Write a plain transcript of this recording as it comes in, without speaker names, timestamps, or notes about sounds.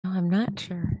I'm not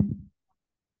sure.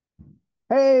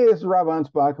 Hey, this is Rob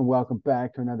Anspach, and welcome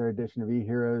back to another edition of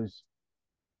eHeroes.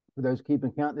 For those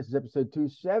keeping count, this is episode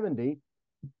 270,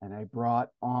 and I brought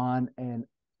on an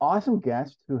awesome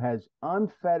guest who has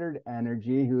unfettered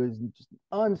energy, who is just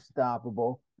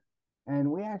unstoppable.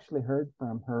 And we actually heard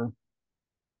from her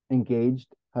engaged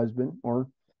husband, or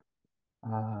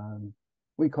um,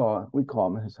 we call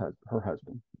him her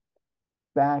husband,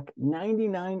 back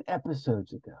 99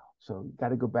 episodes ago. So you got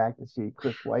to go back to see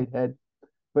Chris Whitehead.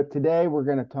 But today we're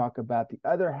going to talk about the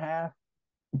other half,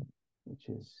 which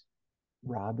is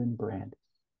Robyn Brandis.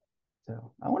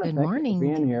 So I want to Good thank you for morning.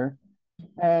 being here.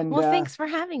 And, Well, thanks for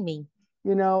having me.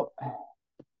 you know,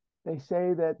 they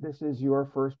say that this is your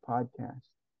first podcast,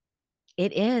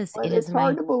 It is. but It is it's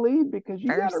hard my to believe because you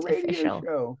got a first radio official.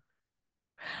 show.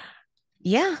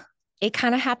 Yeah, it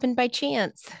kind of happened by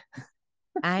chance.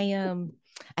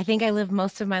 I think I lived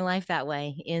most of my life that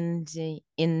way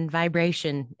in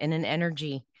vibration and in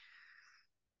energy.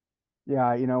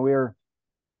 Yeah, we're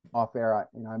off air.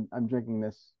 I'm drinking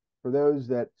this. For those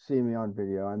that see me on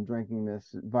video, I'm drinking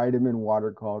this vitamin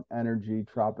water called Energy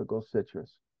Tropical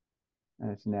Citrus,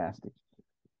 and it's nasty.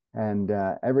 And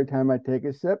every time I take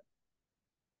a sip,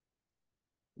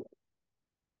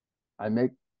 I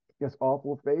make this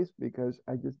awful face because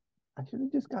I should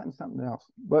have just gotten something else.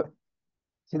 But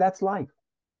see, that's life.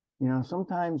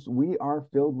 Sometimes we are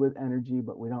filled with energy,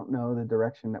 but we don't know the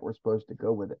direction that we're supposed to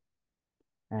go with it.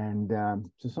 And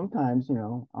so sometimes,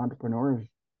 entrepreneurs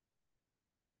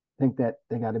think that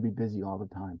they got to be busy all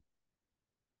the time,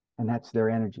 and that's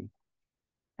their energy.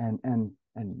 And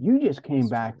you just came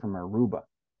back from Aruba,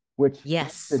 which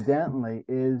Yes. incidentally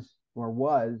is or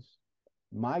was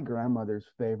my grandmother's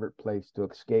favorite place to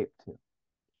escape to.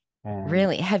 And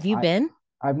Really? Have you I been?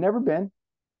 I've never been,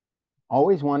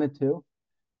 always wanted to.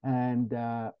 And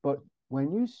but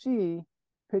when you see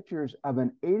pictures of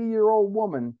an 80-year-old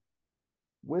woman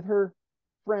with her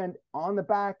friend on the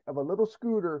back of a little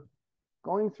scooter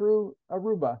going through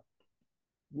Aruba,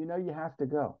 you have to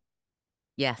go.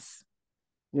 Yes.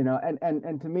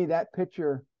 And to me that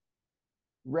picture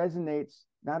resonates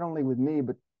not only with me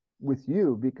but with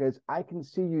you because I can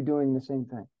see you doing the same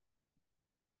thing.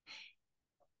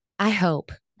 I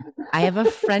hope. I have a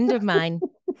friend of mine.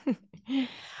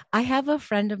 I have a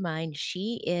friend of mine.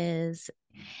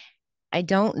 I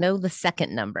don't know the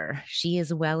second number. She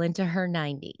is well into her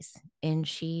 90s and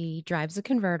she drives a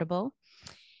convertible.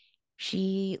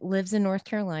 She lives in North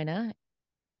Carolina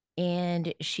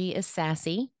and she is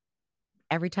sassy.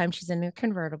 Every time she's in a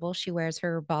convertible, she wears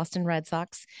her Boston Red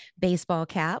Sox baseball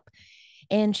cap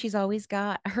and she's always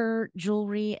got her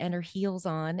jewelry and her heels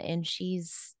on and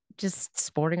she's just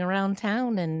sporting around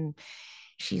town and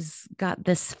she's got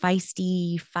this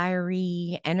feisty,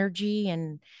 fiery energy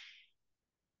and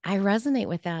I resonate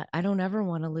with that. I don't ever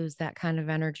want to lose that kind of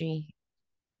energy.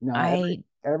 No, every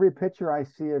I every picture I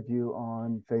see of you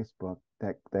on Facebook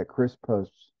that Chris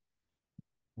posts,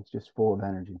 it's just full of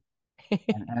energy.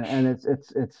 And it's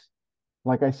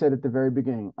like I said at the very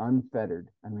beginning, unfettered.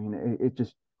 I mean, it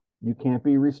just you can't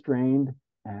be restrained,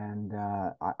 and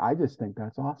I just think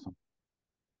that's awesome.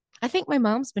 I think my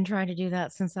mom's been trying to do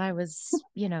that since I was,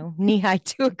 knee high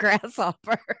to a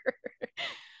grasshopper.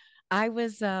 I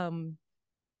was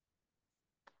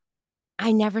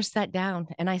I never sat down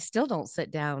and I still don't sit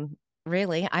down.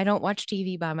 Really. I don't watch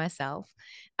TV by myself.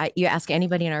 You ask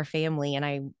anybody in our family and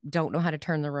I don't know how to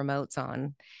turn the remotes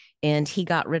on. And he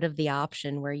got rid of the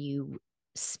option where you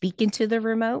speak into the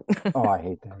remote. Oh, I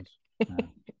hate those.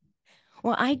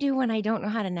 Well, I do when I don't know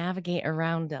how to navigate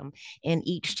around them. And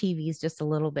each TV is just a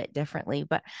little bit differently.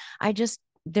 But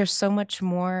there's so much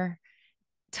more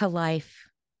to life.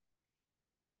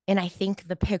 And I think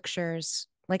the pictures,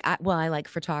 I like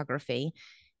photography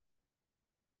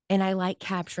and I like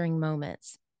capturing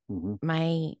moments. Hmm. My,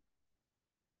 I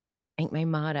think my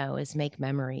motto is make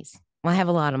memories. Well, I have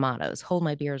a lot of mottos. Hold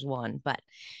my beer is one, but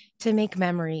to make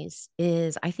memories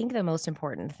is, I think, the most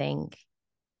important thing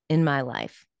in my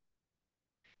life.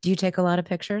 Do you take a lot of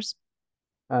pictures?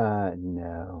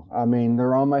 No, I mean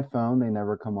they're on my phone; they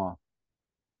never come off.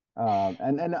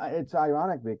 And it's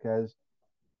ironic because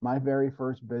my very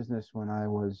first business when I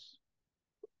was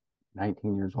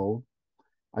 19 years old,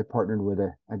 I partnered with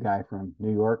a guy from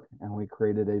New York, and we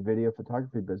created a video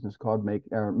photography business called Make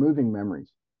Moving Memories.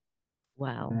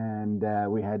 Wow. And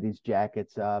we had these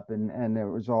jackets up, and it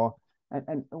was all,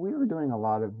 and we were doing a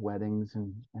lot of weddings,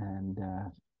 and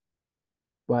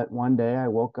but one day I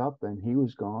woke up and he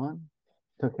was gone,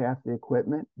 took half the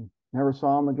equipment, never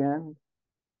saw him again,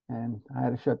 and I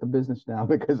had to shut the business down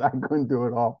because I couldn't do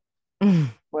it all.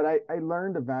 But I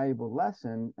learned a valuable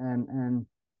lesson, and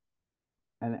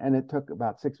and it took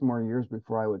about 6 more years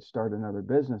before I would start another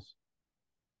business.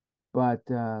 But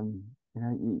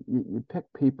you pick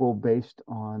people based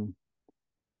on,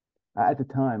 at the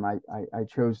time I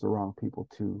chose the wrong people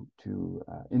to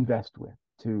invest with,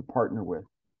 to partner with.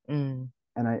 And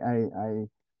I've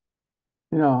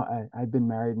been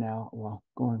married now, well,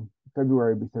 going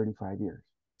February will be 35 years.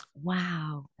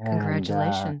 Wow. And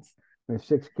Congratulations. we have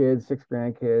 6 kids, 6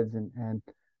 grandkids, and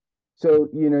so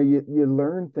you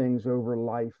learn things over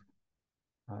life.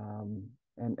 And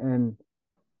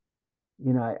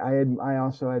I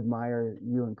also admire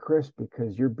you and Chris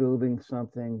because you're building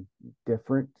something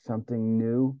different, something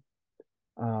new.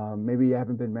 Maybe you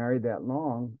haven't been married that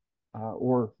long,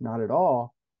 or not at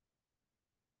all,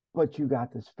 but you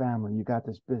got this family, you got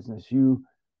this business, you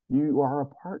are a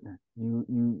partner.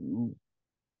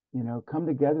 Come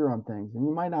together on things, and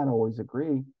you might not always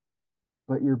agree,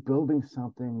 but you're building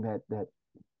something that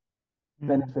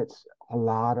benefits a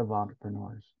lot of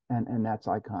entrepreneurs, and that's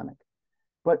iconic.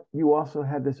 But you also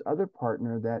have this other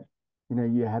partner that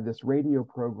you have this radio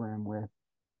program with,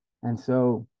 and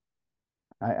so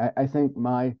I think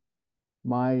my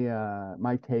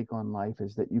take on life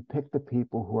is that you pick the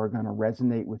people who are going to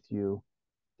resonate with you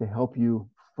to help you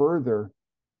further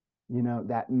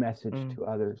that message to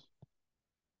others.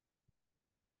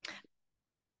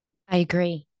 I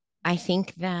agree. I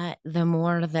think that the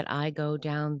more that I go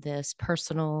down this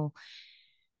personal,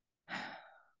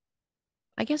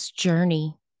 I guess,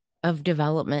 journey of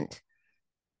development,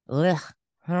 ugh,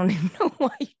 I don't even know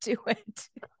why you do it.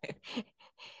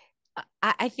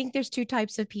 I think there's two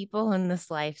types of people in this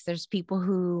life. There's people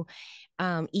who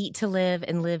eat to live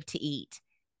and live to eat.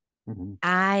 Mm-hmm.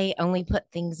 I only put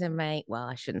things in my, well,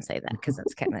 I shouldn't say that because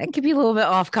that's kind of, it could be a little bit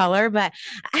off color, but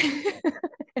I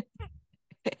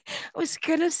was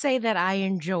going to say that I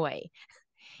enjoy.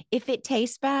 If it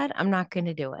tastes bad, I'm not going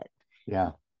to do it.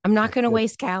 Yeah. I'm not going to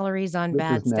waste calories on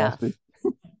This is bad stuff. nasty.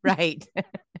 Right.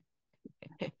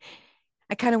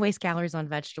 I kind of waste calories on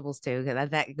vegetables too.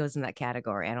 That goes in that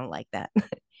category. I don't like that.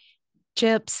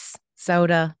 Chips,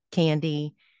 soda,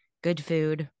 candy, good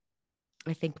food.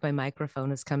 I think my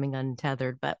microphone is coming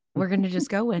untethered, but we're going to just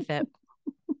go with it.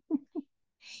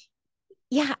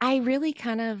 Yeah, I really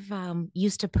kind of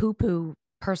used to poo poo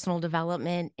personal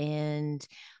development and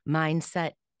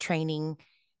mindset training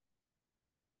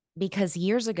because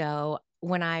years ago,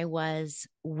 when I was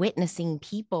witnessing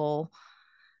people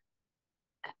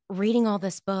reading all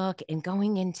this book and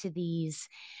going into these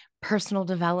personal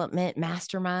development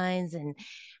masterminds, and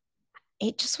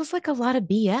it just was like a lot of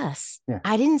BS. Yeah.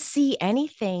 I didn't see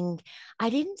anything. I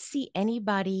didn't see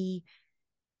anybody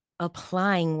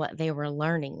applying what they were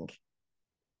learning.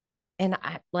 And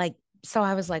so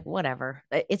I was like, whatever.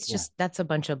 It's just, that's a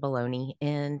bunch of baloney.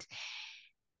 And,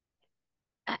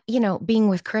 being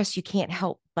with Chris, you can't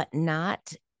help but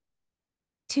not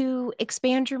to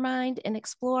expand your mind and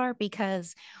explore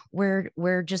because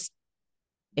we're just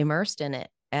immersed in it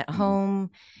at home,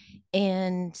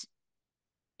 and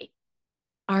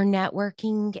our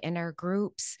networking and our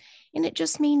groups. And it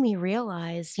just made me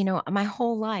realize, my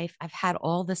whole life I've had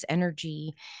all this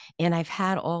energy and I've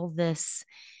had all these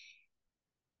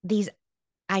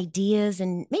ideas,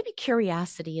 and maybe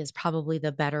curiosity is probably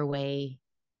the better way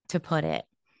to put it.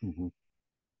 Mm-hmm.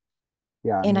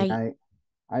 Yeah, I And mean,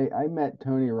 I met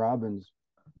Tony Robbins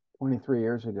 23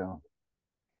 years ago.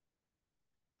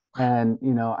 And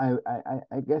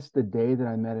I guess the day that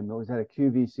I met him, it was at a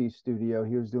QVC studio.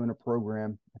 He was doing a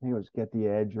program. I think it was Get the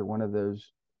Edge or one of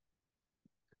those.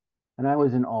 And I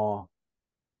was in awe.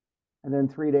 And then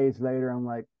 3 days later, I'm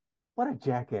like, what a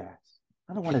jackass.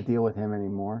 I don't want to deal with him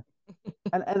anymore.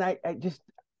 And I just,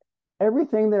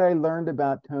 everything that I learned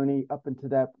about Tony up until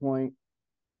that point,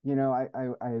 I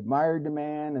admired the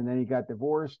man, and then he got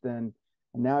divorced, and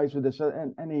now he's with this,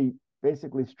 and he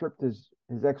basically stripped his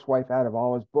ex-wife out of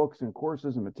all his books and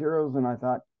courses and materials. And I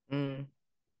thought,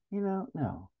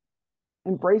 no,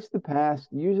 embrace the past,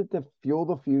 use it to fuel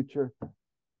the future,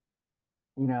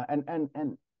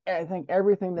 and I think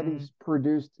everything that he's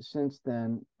produced since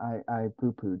then, I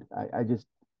poo-pooed. I just,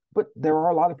 but there are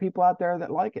a lot of people out there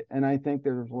that like it, and I think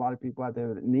there's a lot of people out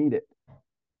there that need it.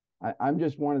 I'm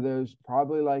just one of those,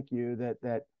 probably like you,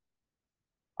 that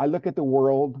I look at the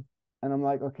world and I'm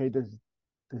like, okay, does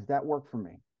that work for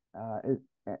me?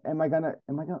 Am I gonna?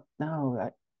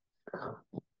 No,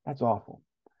 that's awful.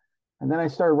 And then I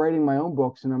started writing my own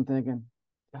books, and I'm thinking,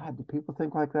 God, do people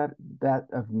think like that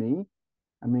of me?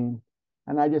 I mean,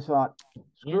 and I just thought,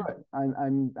 screw it.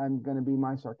 I'm going to be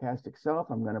my sarcastic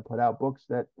self. I'm going to put out books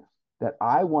that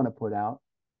I want to put out.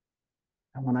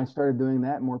 And when I started doing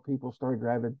that, more people started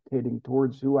gravitating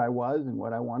towards who I was and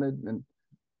what I wanted. And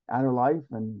out of life,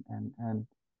 and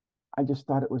I just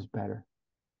thought it was better.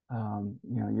 Mm.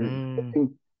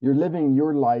 You're living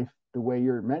your life the way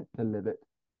you're meant to live it,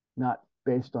 not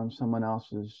based on someone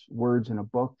else's words in a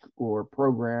book or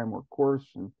program or course.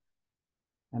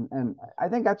 And I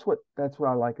think that's what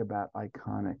I like about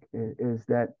Iconic is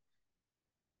that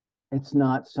it's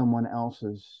not someone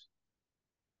else's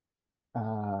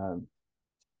uh,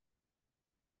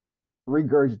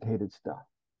 regurgitated stuff.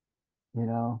 You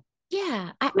know,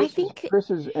 Yeah, I think, Chris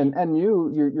is and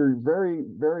you're very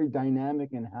very dynamic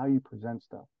in how you present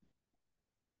stuff.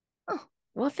 oh,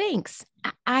 well, thanks.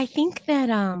 I think that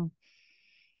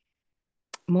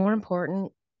more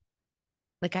important,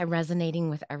 like I'm resonating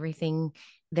with everything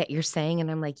that you're saying.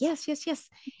 And I'm like, yes, yes, yes.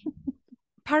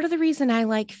 Part of the reason I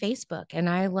like Facebook and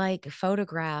I like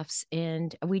photographs,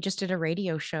 and we just did a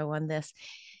radio show on this.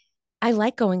 I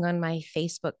like going on my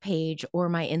Facebook page or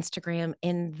my Instagram,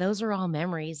 and those are all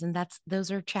memories. And those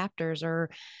are chapters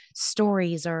or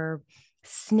stories or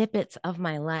snippets of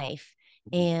my life.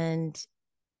 Mhm. And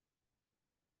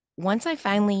once I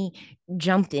finally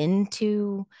jumped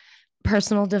into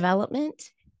personal development,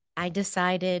 I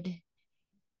decided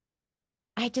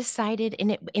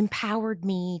and it empowered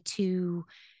me to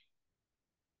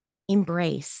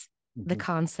embrace the Mhm.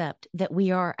 concept that we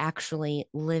are actually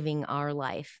living our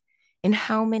life. And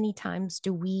how many times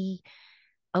do we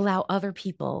allow other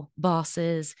people,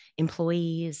 bosses,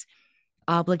 employees,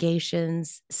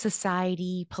 obligations,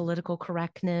 society, political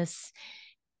correctness,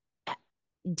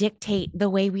 dictate the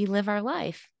way we live our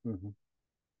life? Mhm.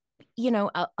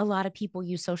 A lot of people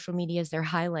use social media as their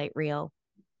highlight reel.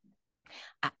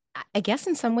 I, I guess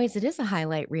in some ways it is a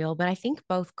highlight reel, but I think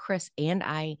both Chris and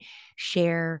I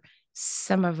share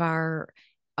some of our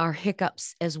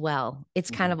hiccups as well.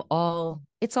 Mhm.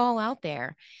 It's all out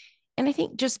there. And I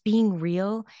think just being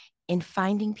real and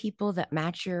finding people that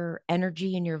match your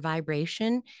energy and your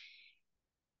vibration,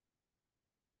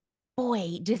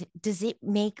 boy, does it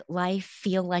make life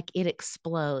feel like it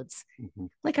explodes. Mhm.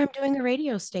 Like I'm doing a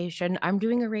radio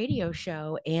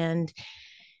show, and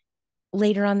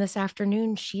later on this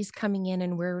afternoon, she's coming in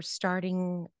and we're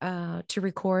starting to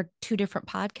record two different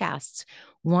podcasts.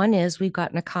 One is we've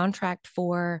gotten a contract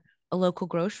for a local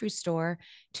grocery store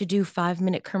to do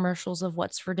 5-minute commercials of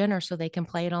what's for dinner so they can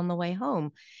play it on the way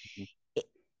home. Mhm. It,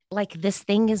 like this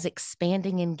thing is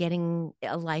expanding and getting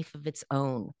a life of its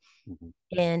own. Mhm.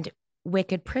 And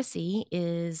Wicked Prissy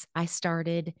is I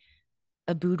started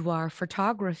a boudoir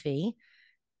photography.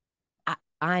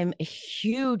 I'm a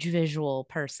huge visual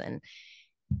person,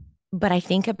 but I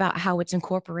think about how it's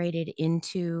incorporated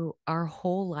into our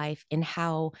whole life and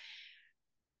how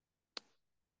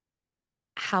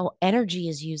energy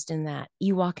is used in that.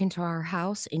 You walk into our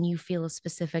house and you feel a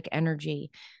specific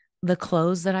energy. The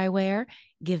clothes that I wear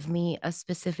give me a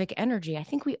specific energy. I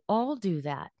think we all do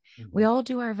that. We Mhm. all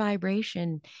do our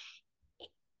vibration.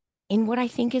 And what I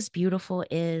think is beautiful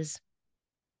is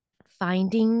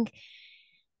finding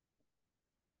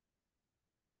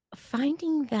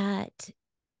finding that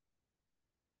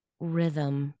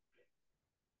rhythm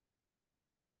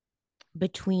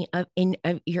between in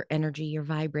your energy, your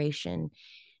vibration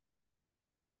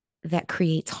that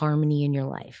creates harmony in your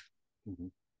life.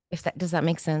 Mhm. If that does that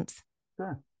make sense?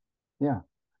 Sure. Yeah.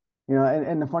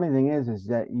 And the funny thing is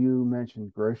that you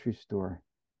mentioned grocery store,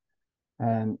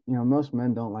 and most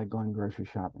men don't like going grocery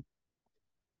shopping.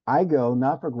 I go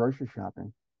not for grocery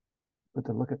shopping, but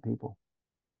to look at people,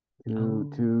 Oh.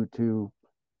 to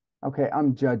okay,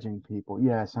 I'm judging people.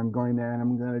 Yes, I'm going there and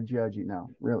I'm going to judge you.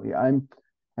 No, really, I'm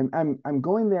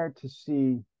going there to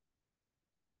see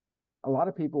a lot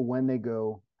of people when they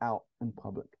go out in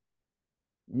public.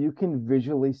 You can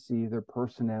visually see their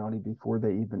personality before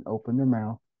they even open their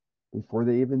mouth, before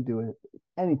they even do it,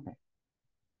 anything.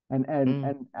 Mm.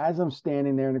 And as I'm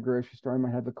standing there in the grocery store, I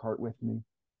might have the cart with me,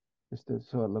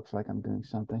 so it looks like I'm doing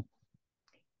something.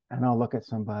 And I'll look at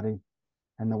somebody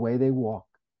and the way they walk,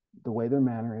 the way their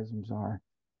mannerisms are,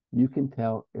 you can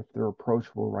tell if they're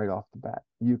approachable right off the bat.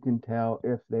 You can tell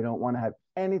if they don't want to have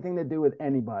anything to do with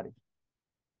anybody.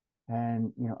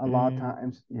 And a lot of Mm.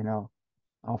 times,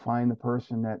 I'll find the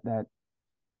person that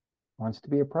wants to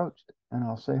be approached, and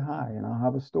I'll say hi, and I'll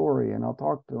have a story, and I'll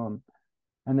talk to them,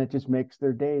 and it just makes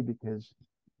their day because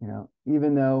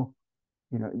even though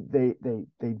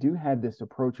they do have this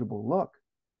approachable look,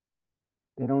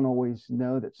 they don't always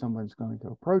know that someone's going to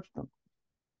approach them.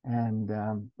 And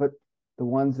but the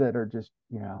ones that are just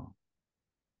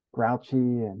grouchy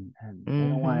and they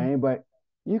don't want Mm-hmm. anybody,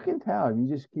 you can tell. You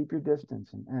just keep your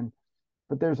distance, and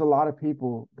but there's a lot of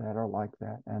people that are like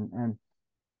that, and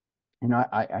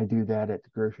I do that at the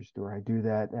grocery store. I do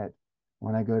that at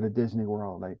when I go to Disney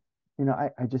World.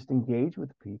 I just engage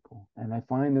with people and I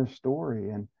find their story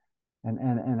and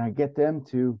I get them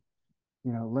to,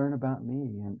 learn about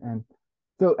me. And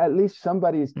so at least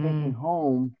somebody is taking Mm,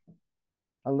 home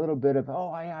a little bit of,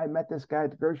 oh, I met this guy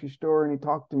at the grocery store and he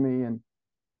talked to me and,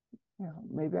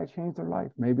 maybe I changed their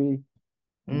life. Maybe,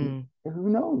 mm. who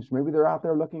knows? Maybe they're out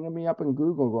there looking at me up in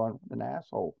Google going, an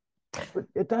asshole. But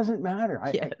it doesn't matter.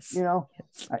 Yes.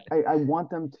 Yes. I want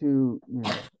them to,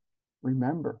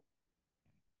 remember,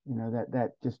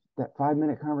 that 5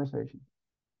 minute conversation,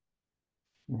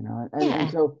 and Yeah.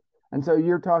 so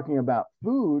you're talking about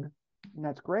food, and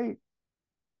that's great.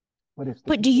 But it's the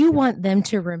But do people you count. want them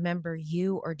to remember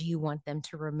you or do you want them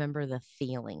to remember the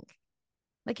feeling?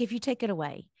 Like if you take it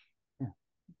away. Yeah,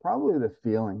 probably the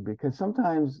feeling, because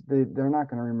sometimes they're not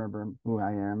going to remember who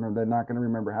I am, or they're not going to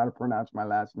remember how to pronounce my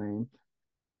last name.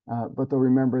 But they'll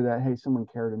remember that, hey, someone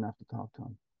cared enough to talk to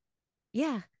them.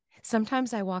 Yeah.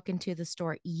 Sometimes I walk into the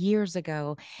store years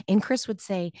ago and Chris would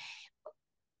say,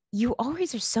 you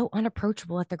always are so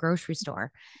unapproachable at the grocery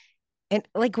store. And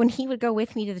like when he would go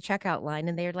with me to the checkout line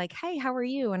and they're like, hey, how are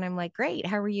you? And I'm like, great,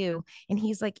 how are you? And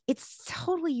he's like, it's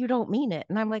totally, you don't mean it.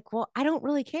 And I'm like, well, I don't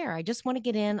really care. I just want to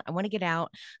get in. I want to get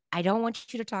out. I don't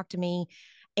want you to talk to me.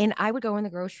 And I would go in the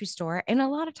grocery store. And a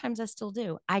lot of times I still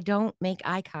do. I don't make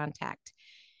eye contact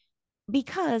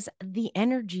because the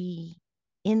energy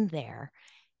in there.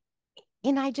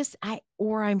 And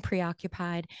or I'm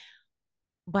preoccupied,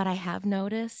 but I have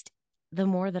noticed the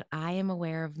more that I am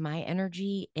aware of my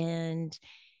energy and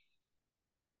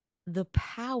the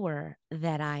power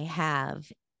that I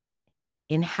have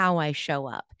in how I show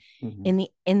up, Mm-hmm.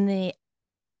 in the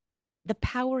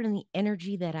power and the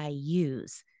energy that I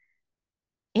use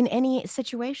in any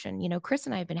situation. Chris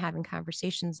and I have been having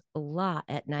conversations a lot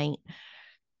at night.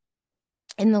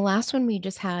 And the last one we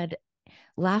just had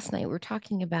last night, we are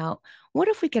talking about what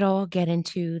if we could all get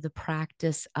into the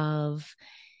practice of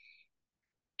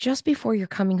just before you're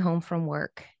coming home from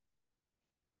work,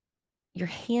 your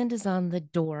hand is on the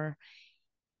door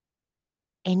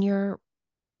and you're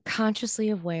consciously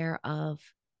aware of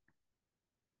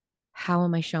how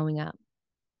am I showing up?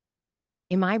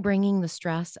 Am I bringing the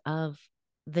stress of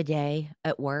the day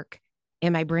at work? What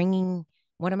am I bringing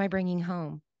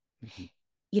home? Mm-hmm.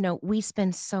 We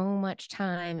spend so much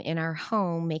time in our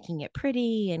home making it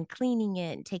pretty and cleaning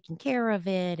it and taking care of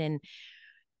it. And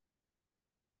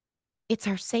it's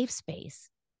our safe space.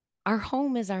 Our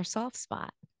home is our soft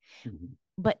spot. Mm-hmm.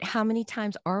 But how many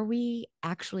times are we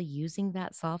actually using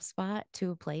that soft spot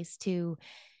to a place to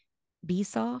be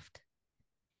soft,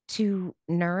 to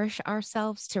nourish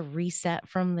ourselves, to reset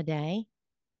from the day?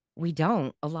 We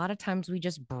don't. A lot of times we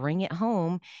just bring it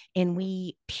home and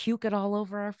we puke it all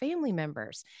over our family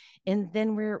members. And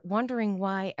then we're wondering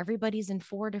why everybody's in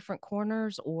four different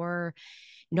corners or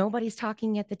nobody's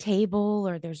talking at the table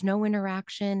or there's no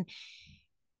interaction.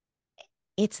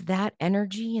 It's that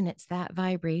energy and it's that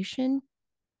vibration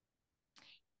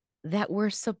that we're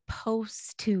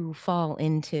supposed to fall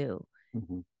into.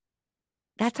 Mm-hmm.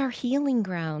 That's our healing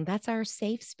ground. That's our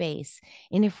safe space.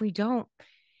 And if we don't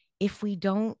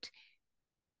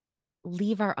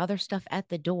leave our other stuff at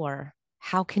the door,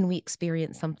 how can we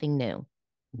experience something new?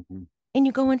 Mm-hmm. And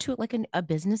you go into it like a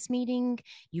business meeting,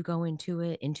 you go into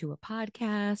it into a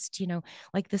podcast,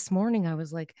 like this morning, I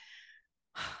was like,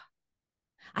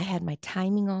 I had my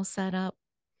timing all set up.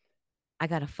 I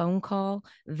got a phone call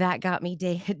that got me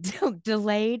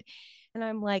delayed. And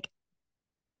I'm like,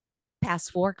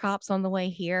 past four cops on the way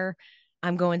here.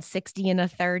 I'm going 60 and a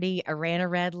 30. I ran a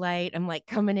red light. I'm like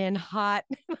coming in hot.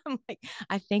 I'm like,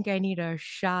 I think I need a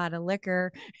shot of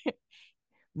liquor.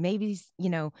 Maybe,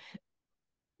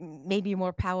 maybe a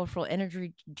more powerful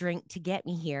energy drink to get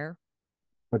me here.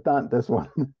 But not this one.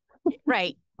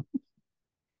 Right.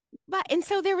 And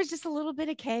so there was just a little bit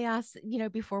of chaos,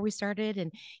 before we started.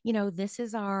 And, this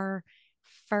is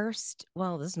this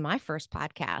is my first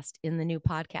podcast in the new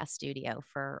podcast studio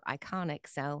for Iconic.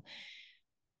 So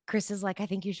Chris is like, I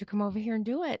think you should come over here and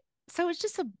do it. So it's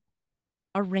just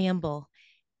a ramble.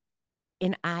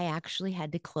 And I actually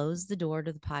had to close the door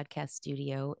to the podcast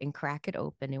studio and crack it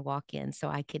open and walk in so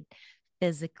I could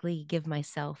physically give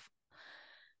myself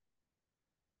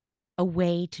a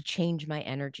way to change my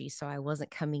energy so I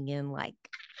wasn't coming in like,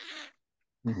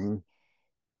 Mm-hmm.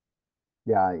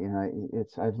 Yeah,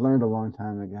 I've learned a long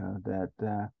time ago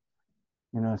that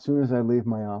as soon as I leave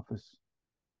my office,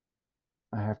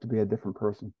 I have to be a different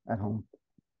person at home.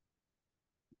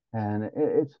 And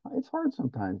it's hard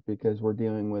sometimes because we're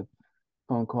dealing with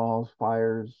phone calls,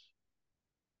 fires,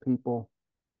 people.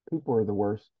 People are the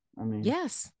worst. I mean,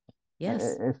 yes,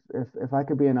 yes. if I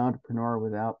could be an entrepreneur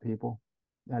without people,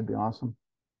 that'd be awesome.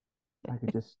 I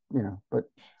could just, but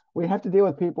we have to deal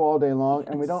with people all day long,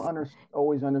 and we don't Yes.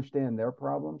 always understand their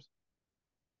problems.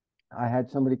 I had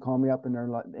somebody call me up and they're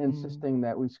like Mm, insisting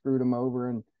that we screwed them over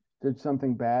and did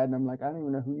something bad. And I'm like, I don't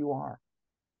even know who you are.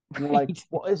 And they're like, right.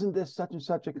 well, isn't this such and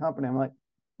such a company? I'm like,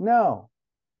 no.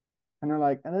 And they're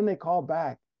like, and then they call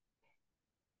back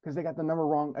because they got the number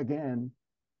wrong again.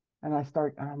 And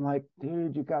I'm like,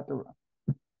 dude, you got the,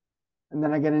 and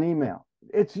then I get an email.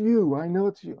 It's you. I know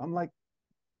it's you. I'm like,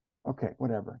 okay,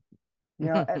 whatever.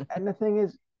 And the thing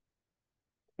is,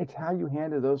 it's how you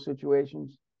handle those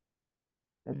situations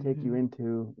that take you Mhm.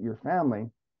 into your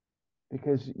family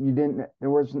because there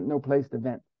was no place to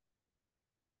vent.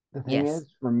 The thing Yes.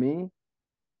 is, for me,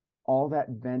 all that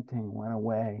venting went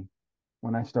away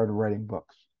when I started writing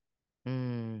books.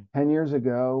 Mm, 10 years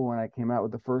ago, when I came out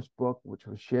with the first book, which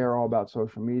was Share All About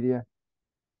Social Media,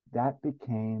 that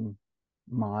became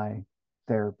my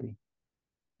therapy.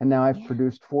 And now I've yeah.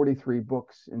 produced 43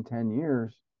 books in 10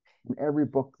 years. And every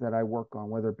book that I work on,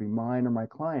 whether it be mine or my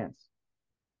clients,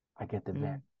 I get to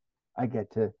vent. Mm, I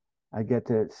get to I get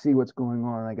to see what's going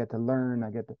on. I get to learn. I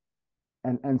get to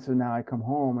and so now I come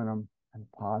home and I'm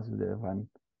positive.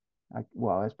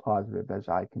 Well, as positive as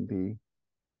I can be.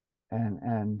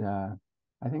 And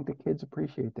I think the kids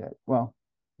appreciate that. Well,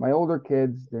 my older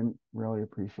kids didn't really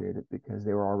appreciate it because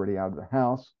they were already out of the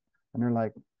house, and they're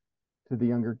like to the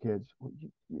younger kids, well,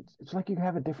 it's like you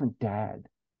have a different dad.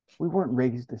 We weren't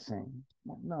raised the same.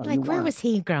 Well, no, you like, where weren't. was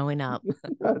he growing up?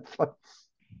 It's like,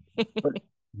 but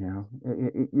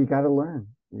you got to learn,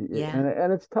 Yeah.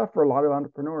 and it's tough for a lot of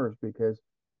entrepreneurs because,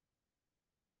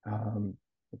 um,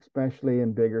 especially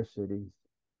in bigger cities,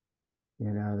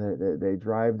 they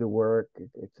drive to work.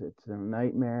 It's a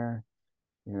nightmare.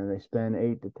 They spend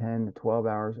 8 to 10 to 12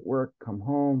 hours at work, come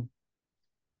home,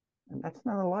 and that's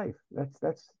not a life.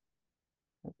 That's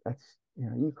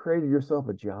you created yourself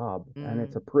a job, and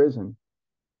it's a Mm, prison.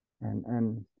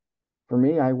 And for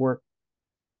me, I work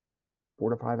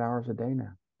 4 to 5 hours a day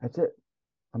now. That's it.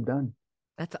 I'm done.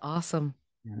 that's awesome.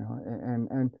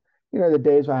 And the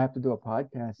days I have to do a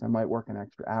podcast, I might work an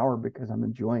extra hour because I'm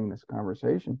enjoying this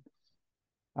conversation.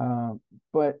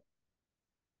 But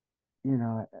you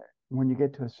know, when you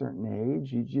get to a certain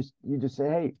age, you just say,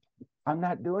 hey, I'm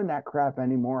not doing that crap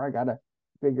anymore. I got to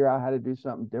figure out how to do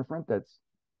something different that's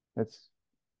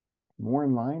more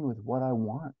in line with what I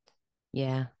want.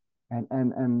 Yeah.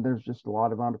 And there's just a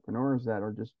lot of entrepreneurs that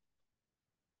are just,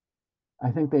 I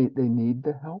think they need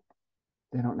the help.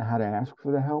 They don't know how to ask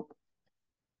for the help,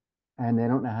 and they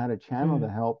don't know how to channel the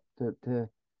Mm. help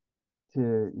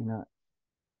to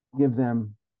give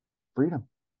them freedom.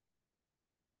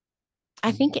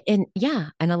 I think, and yeah,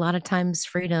 and a lot of times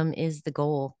freedom is the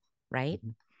goal, right?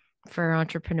 Mhm. For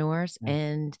entrepreneurs. Yeah.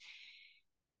 And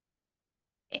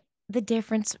the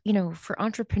difference, for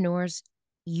entrepreneurs,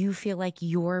 you feel like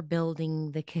you're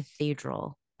building the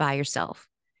cathedral by yourself.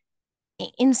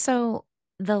 And so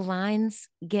the lines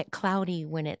get cloudy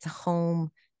when it's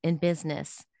home and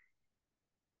business.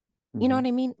 You know Hmm. what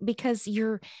I mean? Because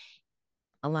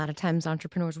a lot of times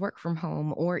entrepreneurs work from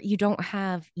home or you don't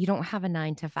have a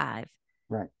 9 to 5.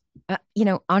 Right.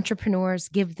 Entrepreneurs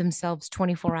give themselves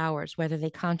 24 hours, whether they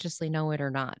consciously know it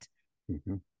or not.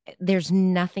 Hmm. There's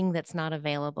nothing that's not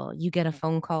available. You get a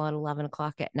phone call at 11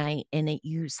 o'clock at night and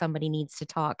somebody needs to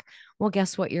talk. Well,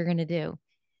 guess what you're going to do?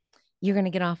 You're going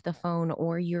to get off the phone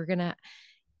or you're going to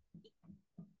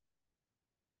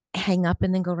hang up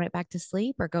and then go right back to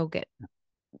sleep or go get,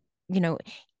 you know,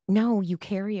 no, you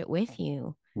carry it with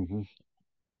you. Hmm.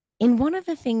 And one of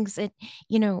the things that,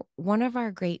 one of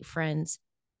our great friends,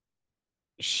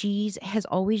 she's has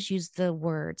always used the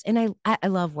words, and I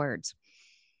love words.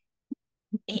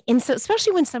 And so,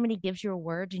 especially when somebody gives you a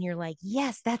word and you're like,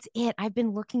 yes, that's it. I've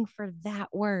been looking for that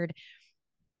word.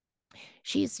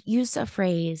 She's used a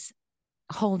phrase,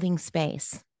 holding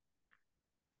space.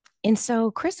 And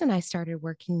so Chris and I started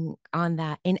working on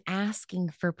that and asking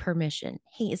for permission.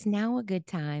 Hey, is now a good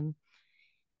time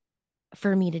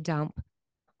for me to dump?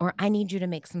 Or I need you to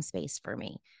make some space for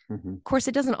me. Hmm. Of course,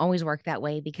 it doesn't always work that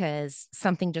way because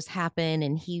something just happened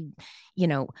and you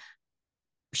know,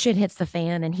 shit hits the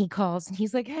fan and he calls and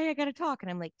he's like, hey, I got to talk.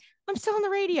 And I'm like, I'm still on the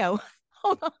radio.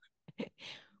 Hold on.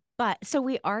 But so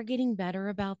we are getting better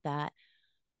about that.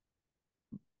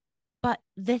 But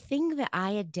the thing that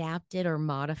I adapted or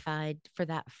modified for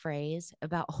that phrase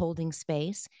about holding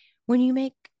space, when you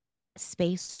make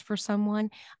space for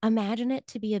someone, imagine it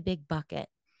to be a big bucket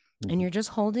and Hmm. you're just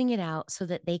holding it out so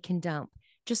that they can dump.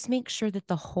 Just make sure that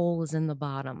the hole is in the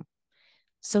bottom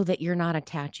so that you're not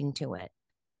attaching to it,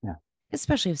 Yeah.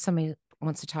 especially if somebody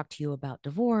wants to talk to you about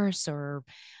divorce or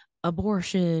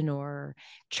abortion or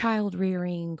child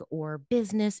rearing or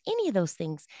business, any of those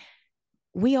things,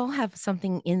 we all have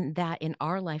something in that in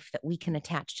our life that we can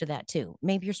attach to that too.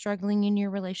 Maybe you're struggling in your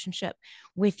relationship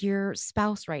with your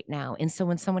spouse right now. And so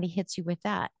when somebody hits you with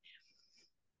that,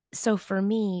 so for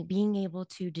me, being able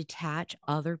to detach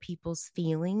other people's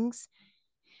feelings,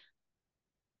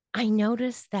 I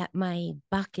notice that my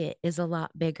bucket is a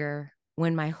lot bigger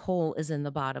when my hole is in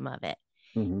the bottom of it.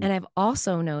 Mm-hmm. And I've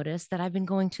also noticed that I've been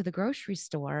going to the grocery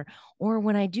store or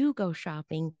when I do go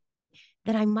shopping,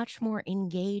 that I'm much more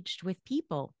engaged with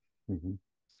people. Mm-hmm.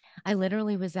 I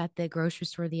literally was at the grocery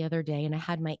store the other day and I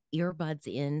had my earbuds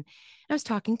in. I was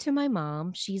talking to my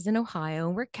mom. She's in Ohio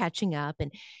and we're catching up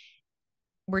and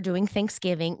we're doing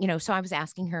Thanksgiving, so I was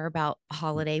asking her about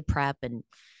holiday prep and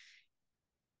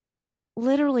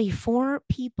literally four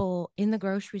people in the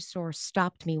grocery store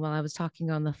stopped me while I was talking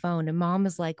on the phone. And mom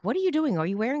was like, "What are you doing? Are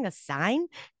you wearing a sign?"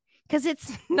 Because it's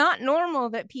not normal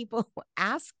that people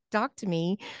talk to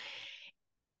me.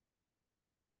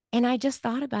 And I just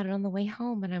thought about it on the way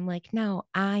home and I'm like, no,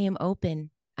 I am open.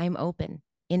 I'm open.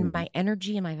 And Mm-hmm. my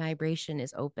energy and my vibration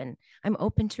is open. I'm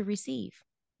open to receive.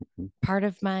 Mm-hmm. Part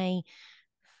of my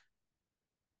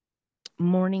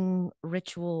morning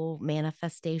ritual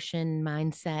manifestation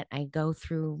mindset, I go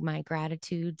through my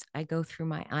gratitudes, I go through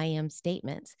my I am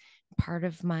statements. Part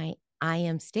of my I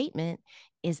am statement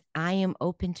is I am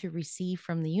open to receive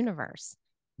from the universe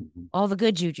Mm-hmm. all the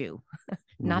good juju,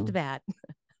 not Mm-hmm. the bad.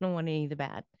 I don't want any of the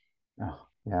bad. Oh,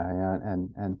 yeah, yeah.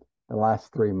 And the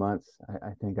last 3 months,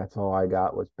 I think that's all I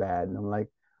got was bad. And I'm like,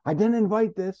 I didn't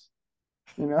invite this,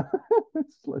 you know.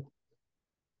 It's like,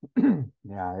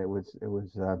 yeah,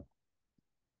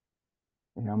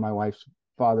 my wife's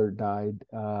father died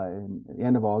in the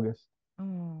end of August,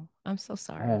 Oh, I'm so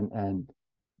sorry. and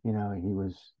he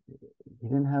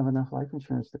didn't have enough life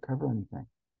insurance to cover anything.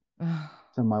 Oh,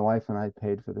 So my wife and I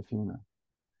paid for the funeral.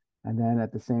 And then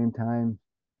at the same time,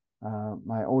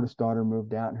 my oldest daughter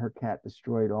moved out and her cat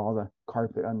destroyed all the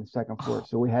carpet on the second floor. oh,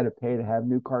 So we had to pay to have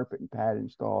new carpet and pad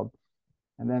installed.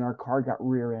 And then our car got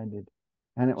rear-ended.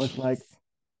 And it was like jeez.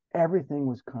 everything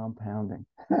was compounding.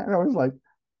 And I was like,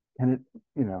 and it,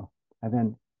 you know, and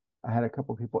then I had a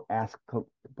couple of people ask to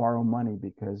borrow money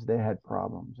because they had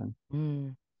problems. And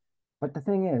Mm, but the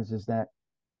thing is that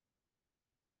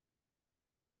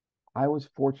I was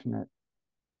fortunate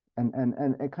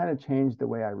and it kind of changed the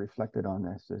way I reflected on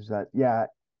this is that yeah,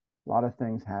 a lot of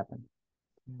things happened,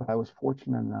 but mm. I was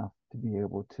fortunate enough to be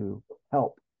able to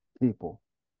help people.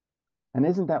 And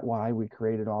isn't that why we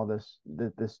created all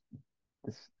this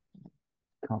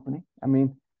company? I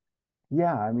mean,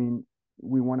 yeah, I mean,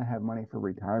 we want to have money for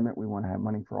retirement, we want to have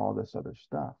money for all this other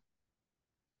stuff.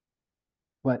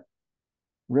 But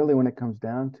really when it comes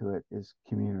down to it is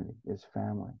community, is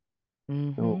family. So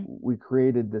Mm-hmm. we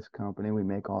created this company, we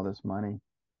make all this money,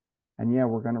 and yeah,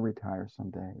 we're going to retire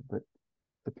someday, but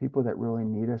the people that really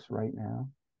need us right now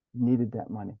needed that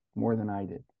money more than I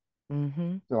did.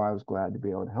 Mm-hmm. So I was glad to be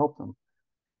able to help them.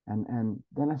 And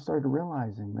then I started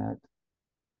realizing that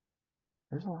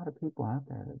there's a lot of people out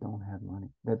there that don't have money,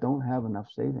 that don't have enough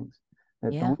savings,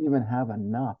 that Yeah. don't even have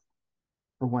enough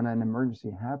for when an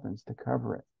emergency happens to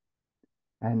cover it.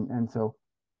 And so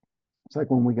it's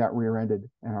like when we got rear-ended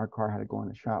and our car had to go in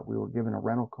the shop, we were given a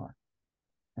rental car.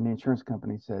 And the insurance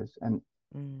company says, and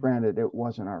Mm, granted, it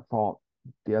wasn't our fault.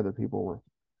 The other people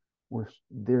were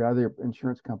the other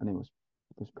insurance company was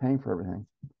paying for everything,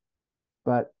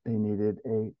 but they needed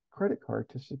a credit card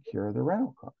to secure the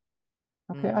rental car.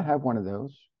 Okay, I mm. have one of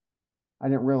those. I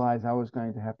didn't realize I was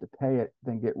going to have to pay it,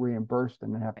 then get reimbursed,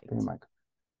 and then have to pay Right. my.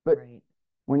 But Right.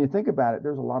 when you think about it,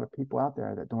 there's a lot of people out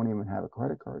there that don't even have a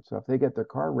credit card. So if they get their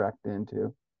car wrecked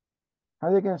into, how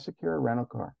are they going to secure a rental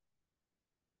car?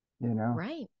 You know,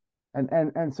 Right.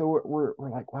 and so we're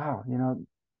like, wow,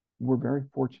 we're very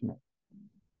fortunate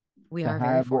We to are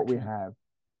very have what we fortunate. have,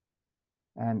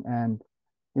 and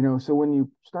so when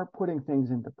you start putting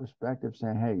things into perspective,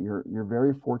 saying, hey, you're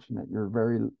very fortunate, you're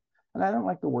very, and I don't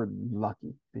like the word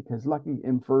lucky because lucky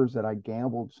infers that I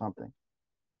gambled something.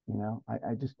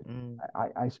 I just Mm,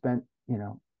 I spent,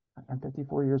 I'm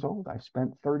 54 years old. I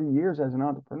spent 30 years as an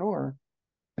entrepreneur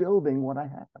building what I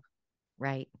have,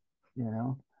 right. you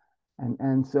know,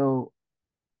 and so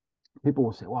people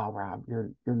will say, "Wow, Rob,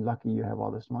 you're lucky you have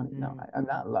all this money." No, Mm, I'm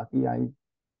not lucky. I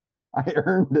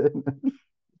earned it,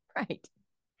 right.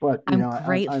 but I'm I'm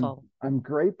grateful. I'm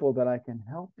grateful that I can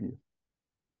help you.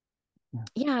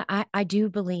 Yeah. Yeah, I do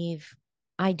believe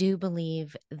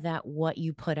that what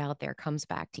you put out there comes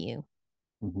back to you.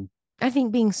 Hmm. I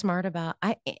think being smart about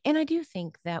and I do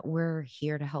think that we're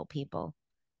here to help people,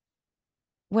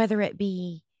 whether it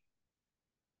be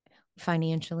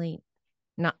financially.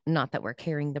 Not that we're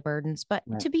carrying the burdens, but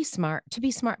Right. to be smart,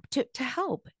 to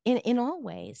help in all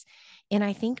ways. And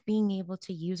I think being able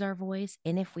to use our voice,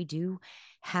 and if we do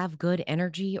have good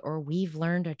energy or we've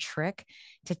learned a trick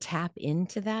to tap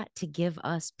into that to give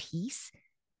us peace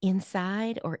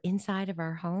inside of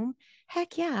our home,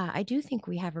 heck yeah, I do think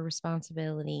we have a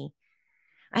responsibility.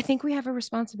 I think we have a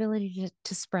responsibility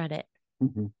to spread it.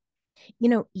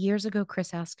 Mm-hmm. Years ago,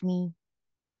 Chris asked me,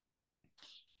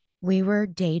 we were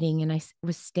dating and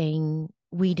was staying,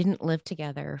 we didn't live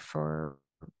together for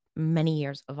many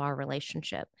years of our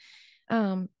relationship.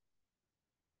 Um,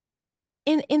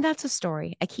 and that's a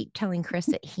story. I keep telling Chris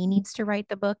that he needs to write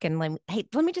the book and hey,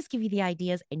 let me just give you the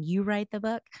ideas and you write the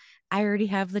book. I already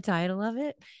have the title of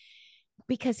it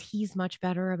because he's much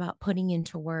better about putting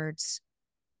into words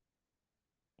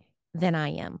than I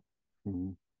am.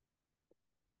 Mm-hmm.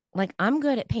 Like I'm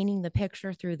good at painting the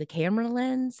picture through the camera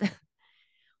lens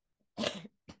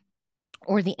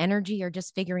or the energy or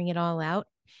just figuring it all out.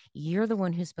 You're the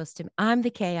one who's supposed to, I'm the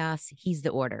chaos, he's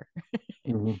the order.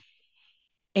 Mm-hmm.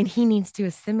 And he needs to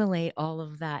assimilate all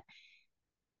of that.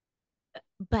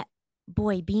 But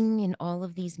boy, being in all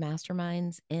of these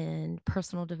masterminds and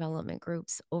personal development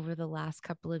groups over the last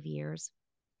couple of years,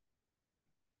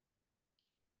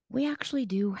 we actually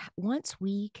do, once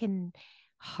we can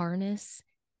harness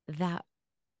that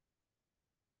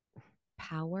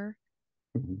power,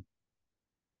 Mm-hmm.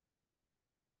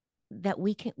 that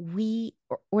we can,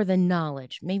 or the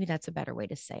knowledge, maybe that's a better way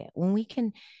to say it. When we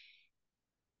can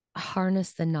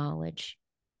harness the knowledge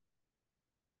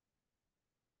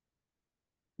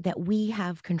that we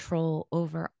have control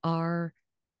over our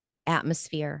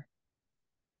atmosphere,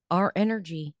 our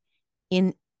energy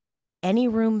in any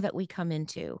room that we come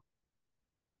into,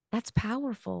 that's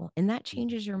powerful and that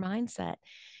changes your mindset.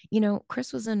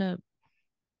 Chris was in a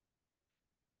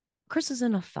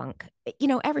funk.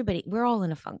 Everybody, we're all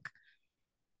in a funk.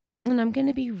 And I'm going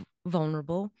to be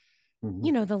vulnerable.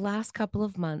 Mm-hmm. The last couple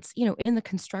of months, in the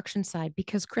construction side,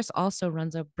 because Chris also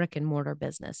runs a brick and mortar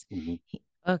business, Mm-hmm.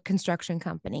 a construction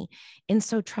company. And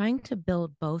so trying to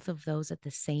build both of those at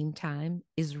the same time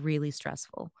is really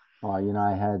stressful. Well,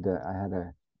 I had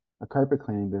a carpet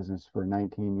cleaning business for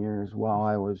 19 years while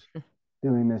I was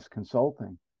doing this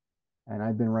consulting. And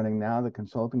I've been running now the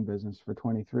consulting business for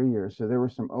 23 years. So there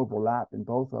was some overlap in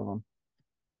both of them.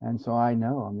 And so I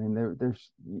know, I mean,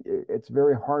 it's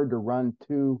very hard to run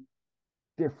two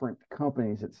different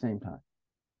companies at the same time.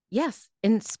 Yes.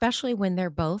 And especially when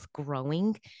they're both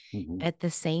growing Mm-hmm. at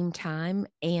the same time,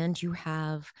 and you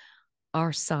have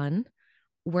our son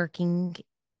working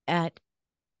at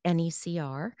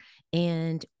NECR,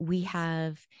 and we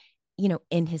have,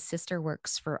 and his sister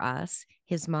works for us,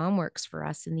 his mom works for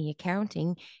us in the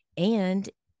accounting, and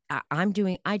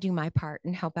I do my part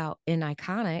and help out in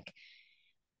Iconic.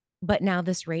 But now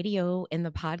this radio and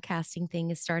the podcasting thing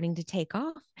is starting to take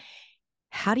off.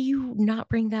 How do you not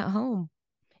bring that home?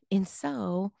 And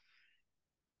so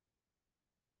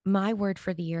my word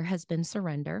for the year has been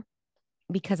surrender,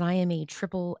 because I am a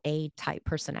triple A type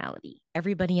personality.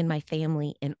 Everybody in my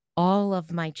family and all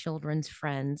of my children's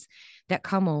friends that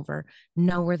come over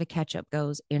know where the ketchup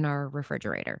goes in our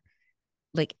refrigerator.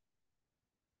 Like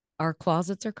our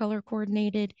closets are color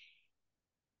coordinated.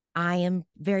 I am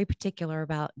very particular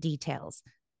about details.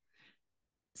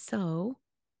 So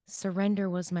surrender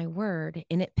was my word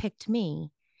and it picked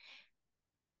me.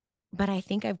 But I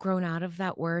think I've grown out of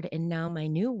that word. And now my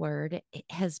new word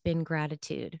has been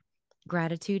gratitude.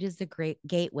 Gratitude is the great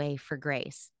gateway for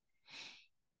grace.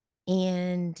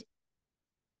 And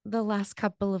the last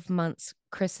couple of months,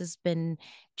 Chris has been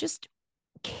just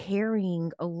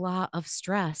carrying a lot of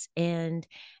stress, and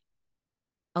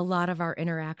a lot of our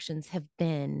interactions have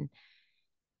been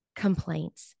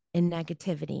complaints and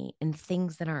negativity and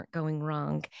things that aren't going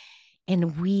wrong.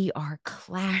 And we are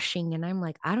clashing. And I'm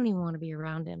like, I don't even want to be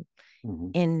around him. Mm-hmm.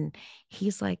 And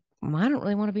he's like, well, I don't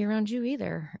really want to be around you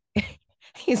either.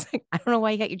 He's like, I don't know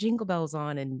why you got your jingle bells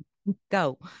on and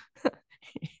go.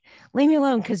 Leave me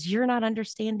alone because you're not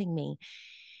understanding me.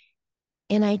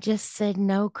 And I just said,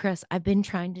 no, Chris, I've been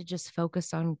trying to just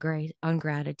focus on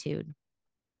gratitude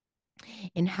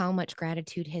and how much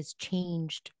gratitude has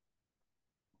changed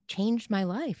my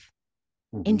life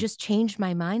and Mm-hmm. just changed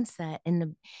my mindset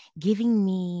and giving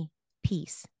me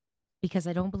peace, because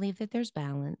I don't believe that there's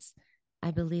balance.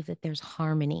 I believe that there's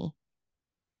harmony.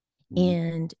 Mm-hmm.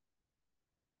 And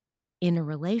in a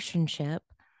relationship,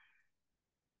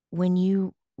 when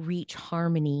you reach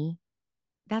harmony,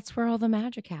 that's where all the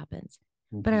magic happens.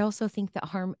 But I Mm-hmm. also think that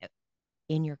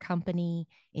in your company,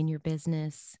 in your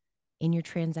business, in your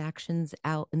transactions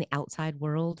out in the outside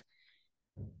world,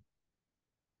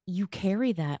 you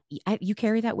carry that you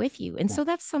carry that with you. And Yeah. so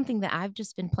that's something that I've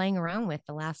just been playing around with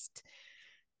the last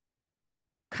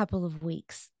couple of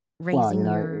weeks, Well, raising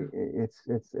your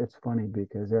it's funny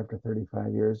because after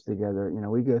 35 years together,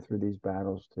 we go through these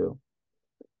battles too.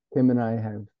 Kim and I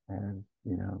have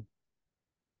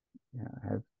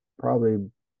have probably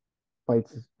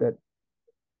fights that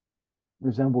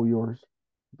resemble yours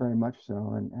very much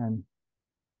so, and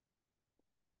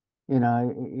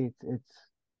it's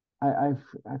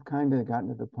I've kind of gotten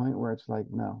to the point where it's like,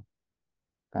 no,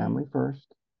 mm, family first,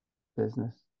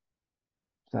 business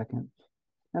second.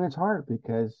 And it's hard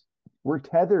because we're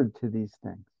tethered to these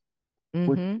things.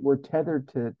 we're mm-hmm, we're tethered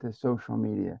to social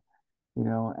media,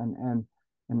 and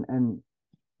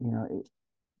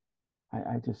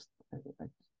I just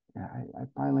I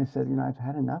finally said, I've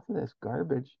had enough of this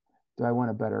garbage. Do I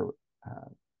want a better uh,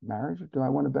 marriage, or do I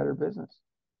want a better business?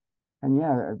 And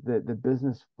yeah, the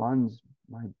business funds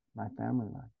my family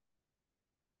life,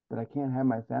 but I can't have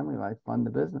my family life fund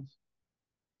the business.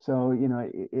 So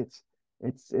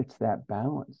it's that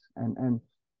balance, and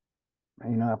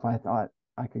if I thought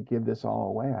I could give this all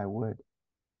away, I would,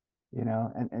 and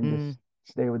mm, just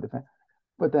stay with the family.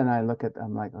 But then I'm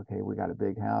like, okay, we got a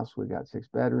big house, we got 6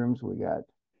 bedrooms, we got,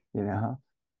 you know,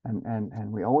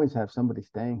 and we always have somebody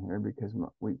staying here because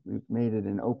we've made it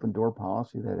an open door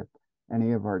policy that if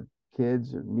any of our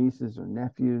kids or nieces or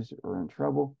nephews are in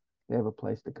trouble, they have a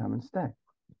place to come and stay.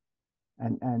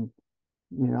 And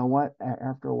you know what?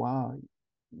 After a while,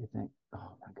 you think,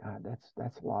 oh my God,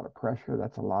 that's a lot of pressure.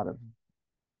 That's a lot of,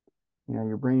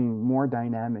 you're bringing more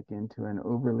dynamic into an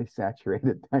overly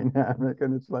saturated dynamic,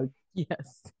 and it's like,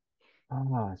 yes.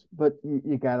 but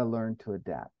you got to learn to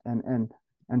adapt. And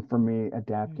for me,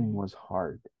 adapting Mm, was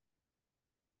hard,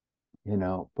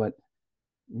 but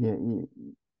you,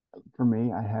 for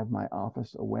me, I have my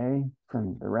office away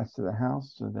from the rest of the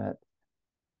house so that,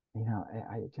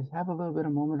 I just have a little bit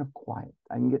of moment of quiet.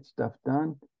 I can get stuff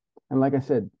done. And like I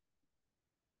said,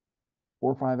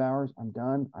 4 or 5 hours, I'm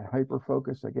done. I hyper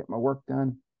focus, I get my work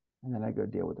done, and then I go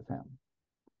deal with the family.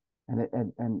 And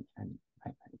I,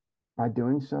 by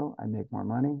doing so, I make more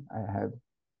money. I have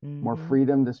more mm-hmm.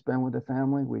 freedom to spend with the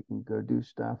family. We can go do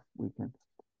stuff.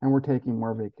 And we're taking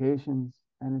more vacations,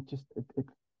 and it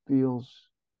feels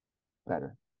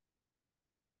better.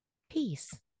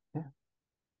 Peace. Yeah, yeah.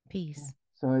 Peace.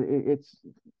 So it's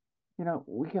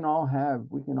we can all have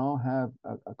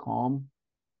a calm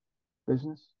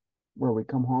business where we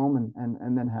come home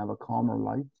and then have a calmer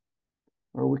life,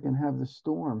 or we can have the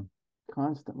storm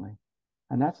constantly,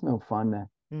 and that's no fun to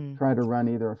Mm. try to run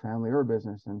either a family or a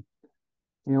business. And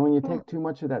when you Well, take too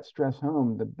much of that stress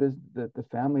home, the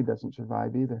family doesn't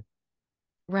survive either.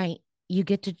 right. We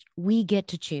get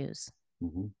to choose.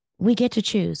 Mm-hmm. We get to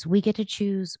choose. We get to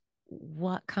choose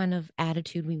what kind of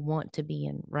attitude we want to be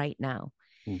in right now.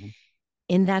 Mm-hmm.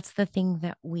 And that's the thing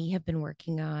that we have been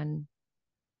working on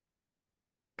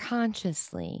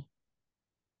consciously,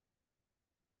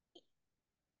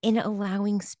 in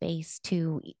allowing space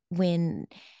to, when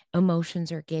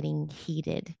emotions are getting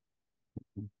heated,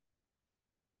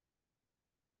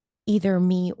 either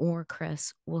me or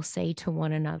Chris will say to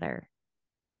one another,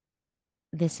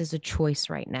 this is a choice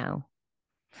right now.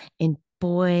 And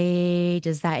boy,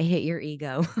 does that hit your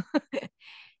ego.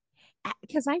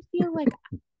 Because I feel like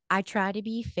I try to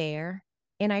be fair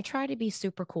and I try to be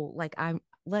super cool. Like I'm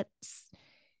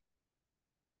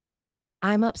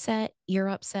upset, you're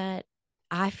upset.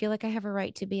 I feel like I have a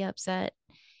right to be upset.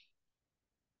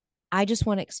 I just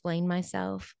want to explain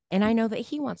myself. And I know that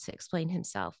he wants to explain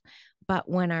himself. But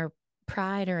when our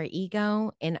pride or our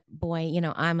ego, and boy,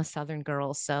 I'm a Southern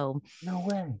girl. So No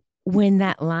way. when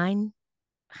that line,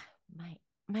 my,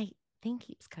 my thing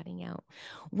keeps cutting out.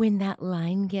 When that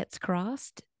line gets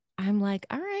crossed, I'm like,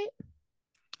 all right,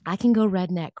 I can go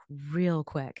redneck real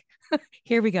quick.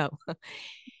 Here we go.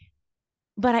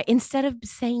 But instead of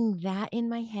saying that in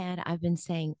my head, I've been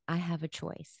saying, I have a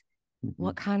choice. Mm-hmm.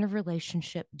 What kind of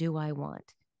relationship do I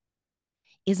want?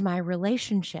 Is my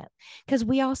relationship, because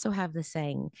we also have the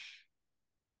saying,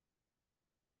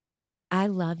 I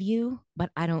love you, but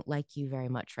I don't like you very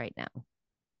much right now.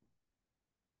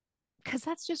 Because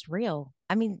that's just real.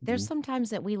 I mean, there's Mm-hmm. sometimes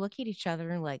that we look at each other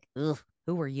and like, ugh,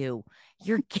 who are you?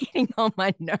 You're getting on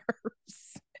my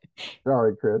nerves.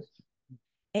 Sorry, Chris.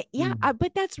 Yeah, Mm-hmm.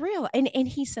 but that's real. And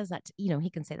he says that, he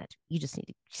can say that. You just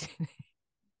need to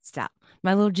stop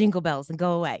my little jingle bells and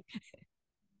go away.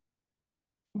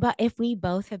 But if we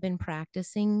both have been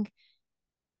practicing,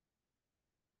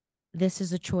 this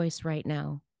is a choice right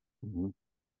now. Mm-hmm.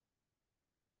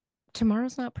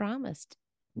 Tomorrow's not promised.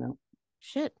 No.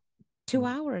 Shit. two No.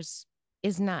 hours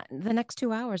is not the next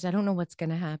 2 hours. I don't know what's going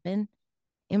to happen.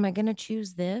 Am I going to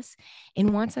choose this?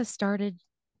 And once I started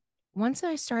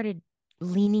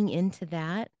leaning into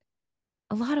that,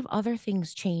 a lot of other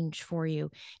things change for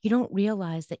you. You don't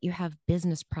realize that you have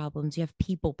business problems, you have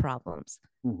people problems,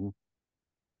 Mm-hmm.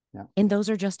 Yeah. and those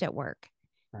are just at work.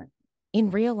 Right.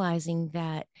 In realizing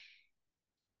that,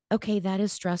 okay, that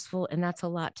is stressful and that's a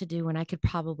lot to do, and I could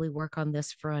probably work on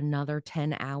this for another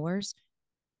 10 hours,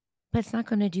 but it's not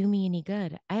going to do me any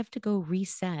good. I have to go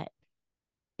reset.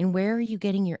 And where are you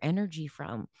getting your energy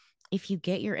from? If you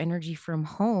get your energy from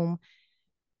home,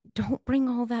 don't bring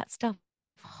all that stuff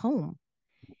home.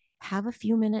 Have a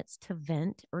few minutes to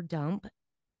vent or dump,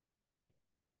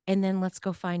 and then let's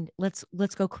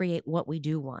go create what we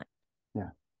do want. Yeah.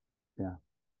 Yeah.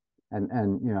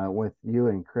 And with you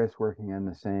and Chris working in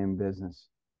the same business,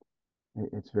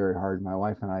 it's very hard. My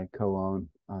wife and I co-own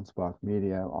Anspach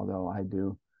Media, although I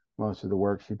do most of the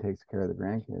work. She takes care of the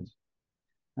grandkids.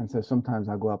 And so sometimes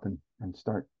I'll go up and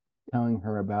start telling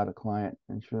her about a client,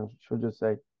 and she'll just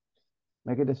say,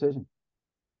 make a decision.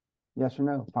 Yes or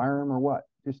no, fire him or what?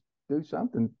 Just do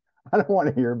something. I don't want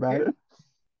to hear about it.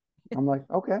 I'm like,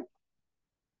 okay.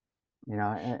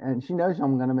 And she knows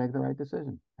I'm going to make the right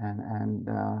decision. And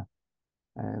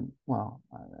well,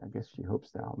 I guess she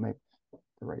hopes that I'll make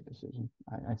the right decision.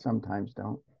 I sometimes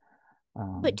don't.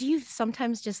 But do you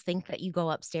sometimes just think that you go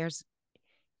upstairs,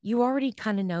 you already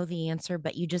kind of know the answer,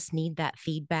 but you just need that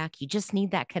feedback, you just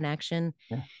need that connection,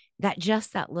 Yeah,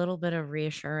 that little bit of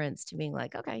reassurance to being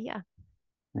like, okay, yeah.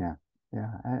 yeah,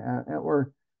 yeah.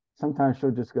 Or sometimes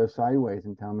she'll just go sideways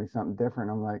and tell me something different.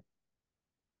 I'm like,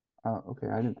 oh, okay,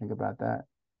 I didn't think about that.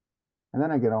 And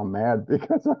then I get all mad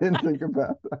because I didn't think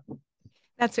about that.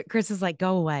 That's what Chris is like,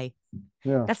 go away.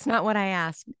 Yeah, That's not what I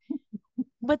asked.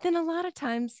 But then a lot of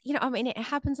times, I mean, it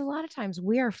happens a lot of times.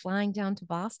 We are flying down to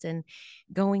Boston,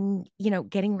 going,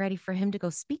 getting ready for him to go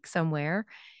speak somewhere.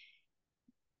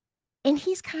 And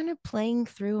he's kind of playing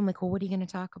through. I'm like, well, what are you going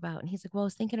to talk about? And he's like, well, I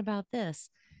was thinking about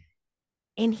this.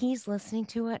 And he's listening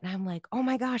to it. And I'm like, oh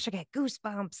my gosh, I got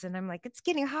goosebumps. And I'm like, it's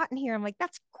getting hot in here. I'm like,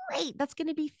 that's great. That's going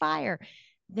to be fire.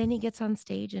 Then he gets on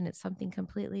stage and it's something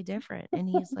completely different. And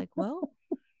he's like, well,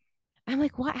 I'm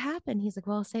like, what happened? He's like,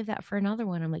 well, I'll save that for another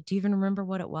one. I'm like, do you even remember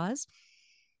what it was?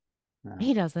 no,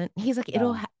 He doesn't. He's like,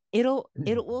 no. it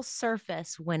will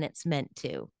surface when it's meant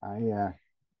to.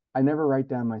 I never write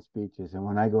down my speeches, and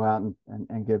when I go out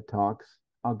and give talks,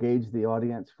 I'll gauge the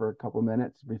audience for a couple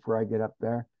minutes before I get up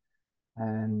there,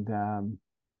 and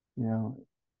you know,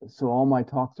 so all my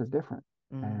talks are different,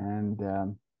 Mm,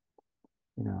 and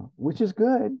which is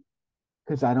good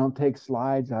because I don't take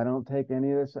slides, I don't take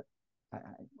any of this.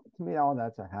 To me, all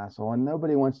that's a hassle, and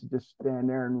nobody wants to just stand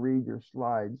there and read your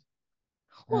slides.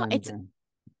 well, And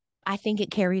I think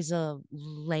it carries a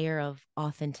layer of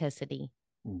authenticity.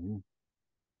 mhm.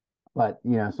 But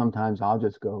sometimes I'll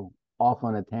just go off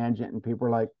on a tangent, and people are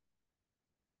like,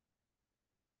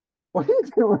 "What are you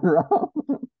doing, Rob?"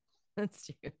 That's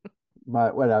true.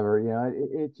 But whatever,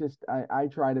 it just I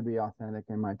try to be authentic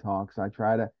in my talks. I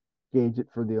try to gauge it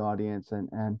for the audience,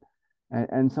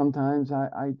 and sometimes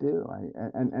I do.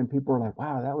 And people are like,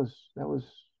 "Wow, that was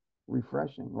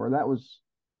refreshing," or "That was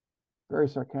very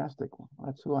sarcastic." Well,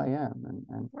 that's who I am,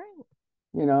 and Right.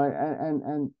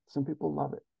 and some people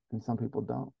love it, and some people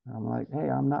don't. And I'm like, hey,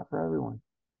 I'm not for everyone.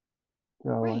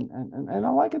 So Right. and I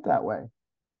like it that way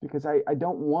because I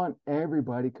don't want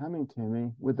everybody coming to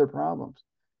me with their problems.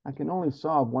 I can only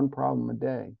solve one problem a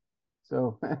day.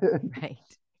 So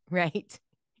Right. Right.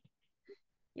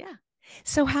 Yeah.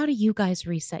 So how do you guys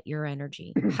reset your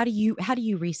energy? How do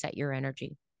you reset your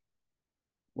energy?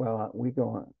 well, we go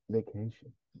on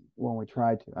vacation when we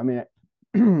try to. I mean,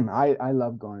 I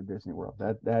love going to Disney World.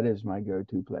 That is my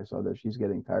go-to place. Although she's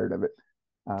getting tired of it,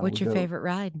 we What's your go. favorite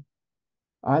ride?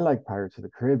 I like Pirates of the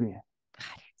Caribbean,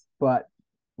 God, but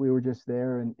we were just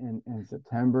there in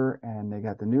September, and they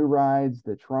got the new rides,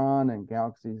 the Tron and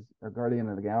Galaxies or Guardian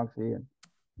of the Galaxy, and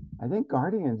I think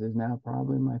Guardians is now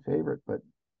probably my favorite, but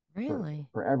for really?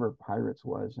 forever Pirates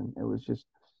was, and it was just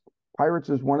Pirates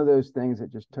is one of those things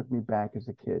that just took me back as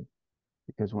a kid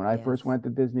because when I first Yes. went to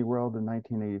Disney World in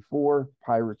 1984,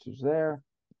 Pirates was there,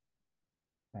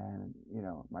 and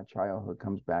my childhood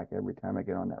comes back every time I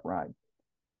get on that ride.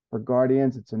 For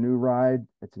Guardians, it's a new ride,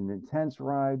 it's an intense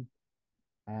ride,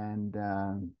 and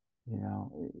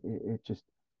it just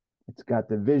it's got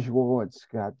the visual, it's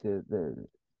got the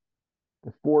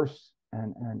force,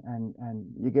 and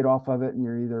you get off of it, and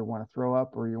you either want to throw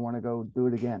up or you want to go do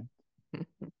it again,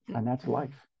 and that's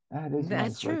life. That is life,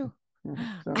 That's right? true.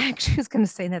 So I actually was going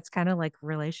to say that's kind of like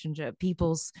relationship,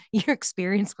 your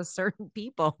experience with certain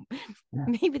people. yeah,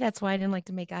 Maybe that's why I didn't like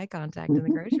to make eye contact in the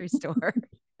grocery store.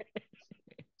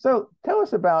 So tell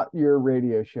us about your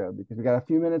radio show because we got a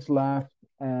few minutes left,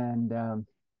 and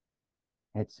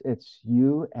it's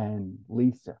you and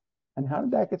Lisa. And how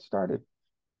did that get started?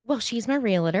 Well, she's my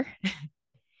realtor.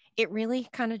 It really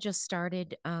kind of just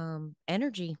started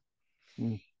energy.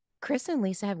 Mm, Chris and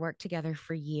Lisa have worked together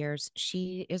for years.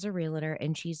 She is a realtor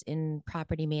and she's in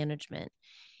property management.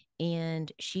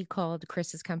 And she called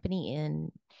Chris's company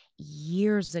in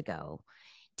years ago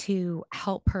to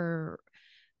help her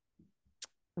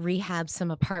rehab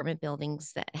some apartment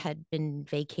buildings that had been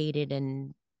vacated,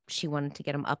 and she wanted to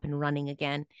get them up and running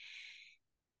again.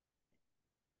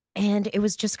 And it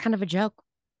was just kind of a joke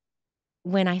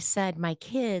when I said,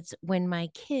 when my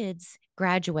kids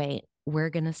graduate, we're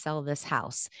going to sell this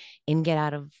house and get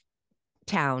out of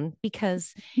town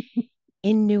because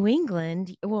in New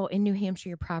England, well, in New Hampshire,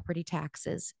 your property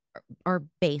taxes are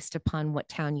based upon what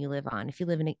town you live on. If you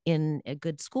live in a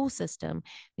good school system,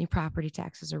 the property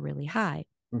taxes are really high.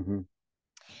 hmm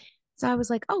So I was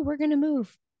like, oh, we're going to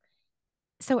move.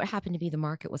 So it happened to be the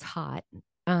market was hot.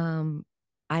 Um,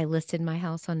 I listed my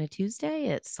house on a Tuesday.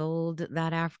 It sold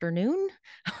that afternoon.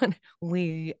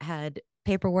 We had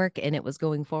paperwork and it was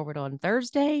going forward on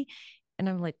Thursday. And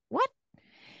I'm like, what?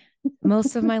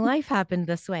 Most of my life happened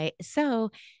this way.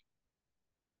 So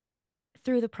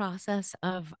through the process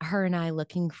of her and I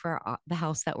looking for the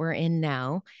house that we're in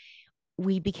now,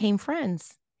 we became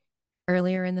friends.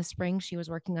 Earlier in the spring, she was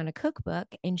working on a cookbook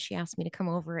and she asked me to come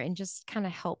over and just kind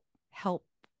of help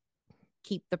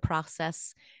keep the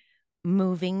process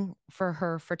moving for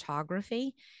her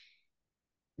photography,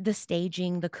 the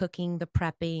staging, the cooking, the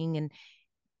prepping. And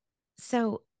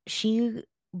so she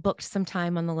booked some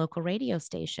time on the local radio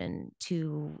station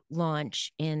to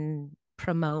launch and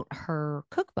promote her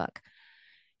cookbook.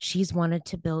 She's wanted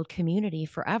to build community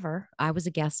forever. I was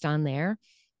a guest on there.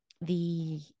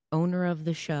 The owner of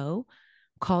the show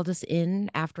called us in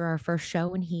after our first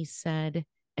show and he said,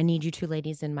 I need you two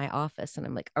ladies in my office. And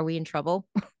I'm like, are we in trouble?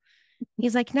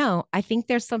 He's like, no, I think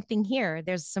there's something here.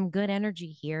 There's some good energy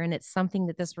here, and it's something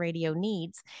that this radio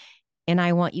needs. And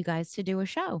I want you guys to do a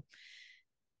show.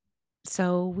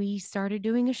 So we started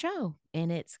doing a show,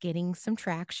 and it's getting some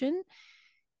traction.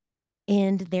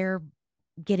 And they're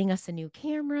getting us a new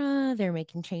camera. They're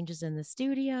making changes in the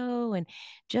studio. And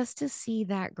just to see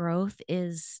that growth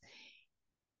it's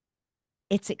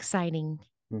exciting.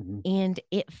 hmm And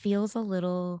it feels a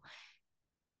little,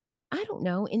 I don't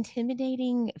know,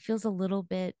 intimidating. It feels a little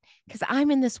bit because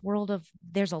I'm in this world of,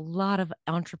 there's a lot of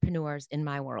entrepreneurs in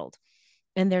my world.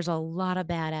 And there's a lot of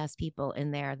badass people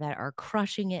in there that are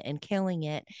crushing it and killing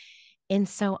it. And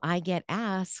so I get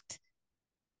asked,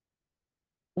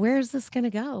 where is this going to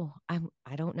go?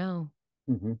 I don't know.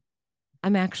 hmm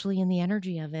I'm actually in the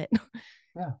energy of it.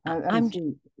 Yeah, and I'm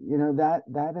see,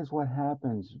 that is what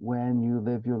happens when you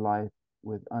live your life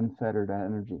with unfettered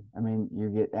energy. I mean, you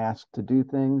get asked to do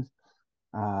things,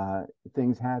 uh,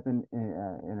 things happen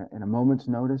in a moment's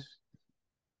notice,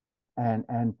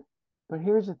 and but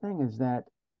here's the thing: is that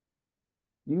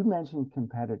you mentioned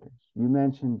competitors, you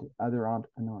mentioned other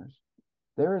entrepreneurs.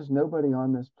 There is nobody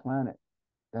on this planet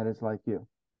that is like you.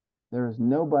 There is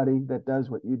nobody that does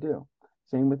what you do.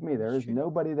 Same with me. There That's is true.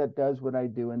 nobody that does what I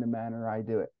do in the manner I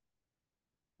do it.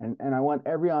 And I want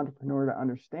every entrepreneur to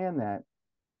understand that.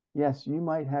 Yes, you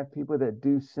might have people that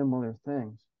do similar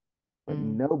things, but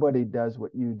Mm, nobody does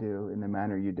what you do in the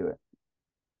manner you do it.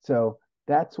 So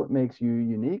that's what makes you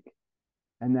unique.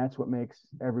 And that's what makes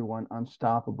everyone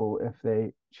unstoppable if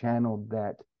they channeled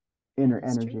that that inner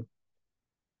is true. energy.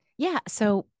 Yeah.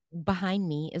 So behind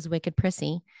me is Wicked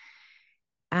Prissy.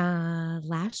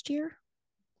 Last year,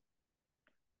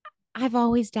 I've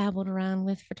always dabbled around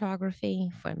with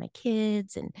photography for my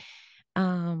kids and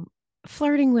um,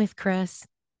 flirting with Chris.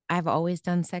 I've always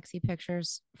done sexy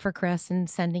pictures for Chris and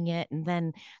sending it, and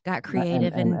then got And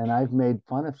creative. and And and I've made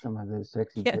fun of some of those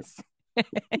sexy pictures. yes,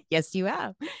 yes, you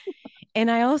have.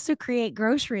 And I also create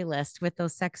grocery lists with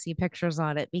those sexy pictures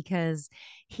on it because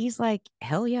he's like,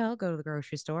 hell yeah, I'll go to the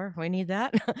grocery store. We need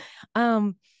that.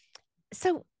 um,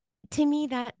 so to me,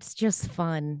 that's just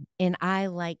fun. And I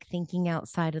like thinking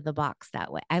outside of the box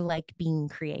that way. I like being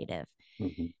creative.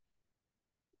 Mhm.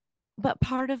 But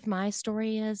part of my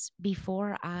story is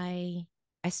before I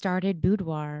started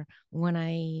boudoir when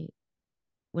I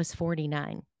was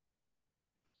 49.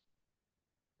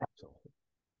 Absolutely.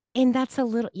 And that's a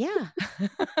little, yeah.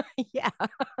 Yeah.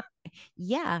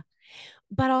 Yeah.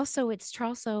 But also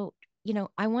also,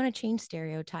 I want to change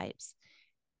stereotypes.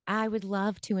 I would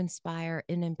love to inspire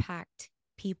and impact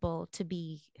people to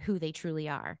be who they truly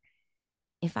are.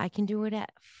 If I can do it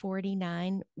at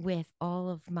 49 with all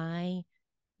of my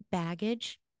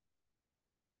baggage,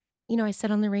 I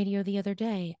said on the radio the other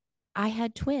day, I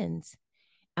had twins.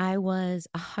 I was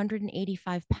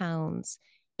 185 pounds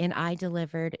and I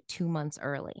delivered 2 months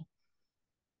early.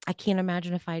 I can't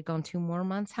imagine if I had gone 2 more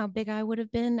months, how big I would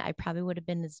have been. I probably would have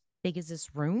been as big as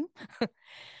this room.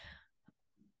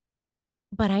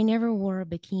 But I never wore a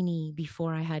bikini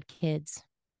before I had kids.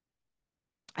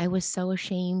 I was so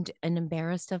ashamed and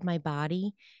embarrassed of my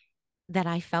body that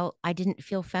I didn't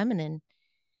feel feminine.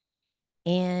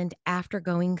 And after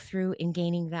going through and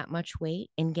gaining that much weight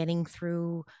and getting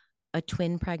through a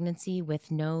twin pregnancy with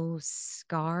no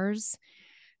scars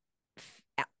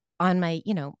on my,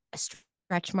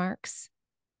 stretch marks,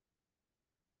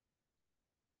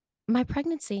 my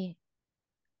pregnancy,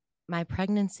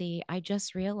 I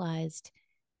just realized,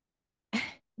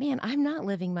 man, I'm not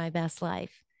living my best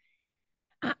life.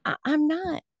 I'm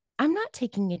not. I'm not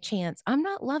taking a chance. I'm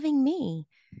not loving me.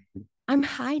 I'm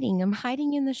hiding. I'm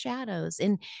hiding in the shadows.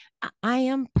 And I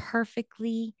am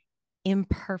perfectly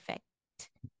imperfect.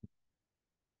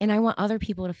 And I want other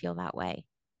people to feel that way.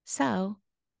 So,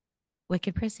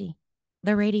 Wicked Prissy,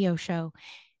 the radio show.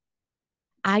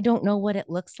 I don't know what it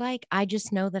looks like. I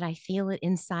just know that I feel it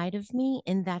inside of me.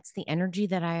 And that's the energy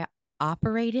that I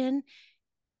operate in.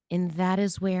 And that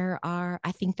is where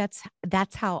I think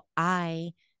that's how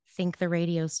I think the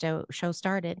radio show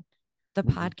started, the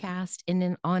Mhm. podcast, and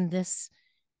then on this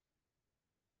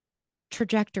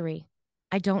trajectory.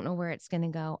 I don't know where it's going to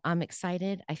go. I'm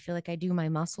excited. I feel like I do my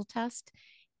muscle test.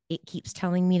 It keeps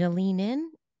telling me to lean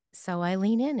in. So I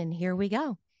lean in and here we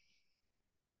go.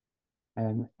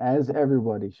 And as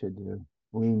everybody should do,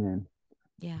 lean in.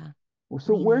 Yeah. Well,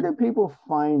 so Lean where in. do people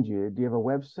find you? Do you have a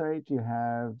website? Do you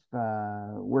have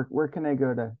where can they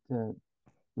go to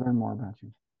learn more about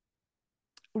you?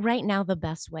 Right now, the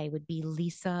best way would be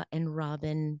Lisa and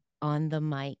Robyn on the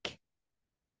mic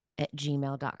at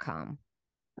gmail.com.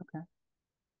 Okay.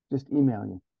 Just email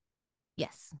you.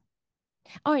 Yes.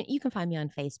 Oh, and you can find me on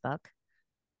Facebook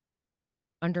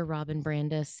under Robyn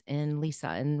Brandis and Lisa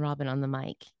and Robyn on the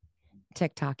mic.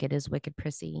 TikTok, it is Wicked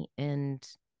Prissy and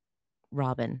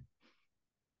Robyn.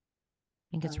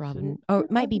 I think it's See, Robyn. Oh, see,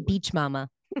 it might be Beach Mama.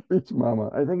 Beach Mama.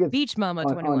 I think it's Beach Mama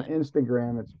on 21.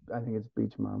 Instagram. I think it's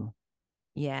Beach Mama.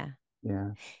 Yeah.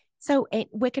 Yeah. So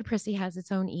Wicked Prissy has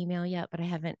its own email yet, but I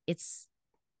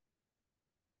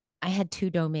had two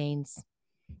domains.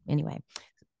 Anyway,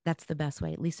 that's the best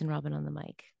way. Lisa and Robyn on the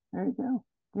mic. There you go.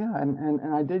 Yeah, and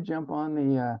I did jump on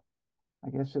the I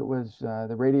guess it was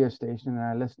the radio station, and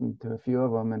I listened to a few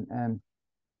of them, and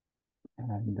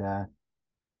the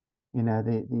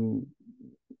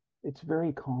it's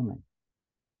very calming,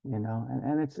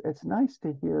 and it's nice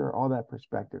to hear all that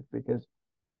perspective because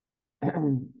I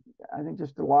think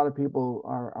just a lot of people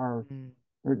are Mm.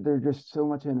 they're just so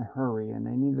much in a hurry, and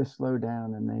they need to slow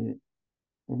down, and they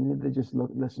need to just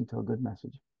listen to a good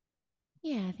message.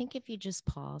 Yeah, I think if you just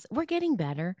pause, we're getting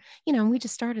better. We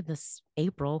just started this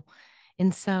April.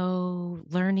 And so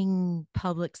learning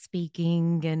public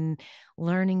speaking and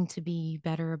learning to be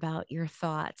better about your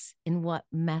thoughts and what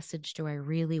message do I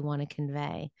really want to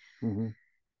convey. Hmm.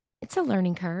 It's a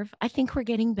learning curve. I think we're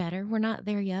getting better. We're not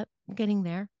there yet. We're getting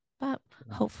there. But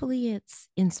Yeah. hopefully it's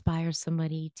inspires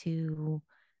somebody to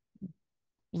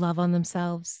love on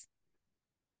themselves,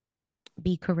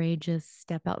 be courageous,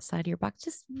 step outside of your box,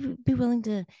 just be willing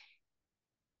to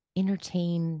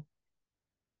entertain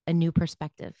a new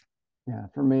perspective. Yeah,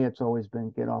 for me, it's always been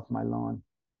get off my lawn.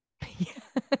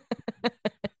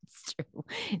 It's true.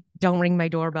 Don't ring my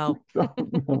doorbell.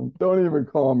 Don't even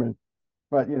call me.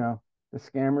 But the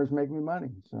scammers make me money,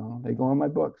 so they go on my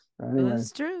books. Anyway,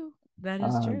 That's true. That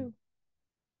is um, true.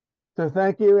 so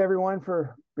thank you everyone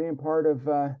for being part of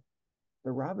the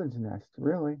Robin's Nest.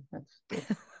 Really, that's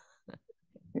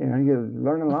you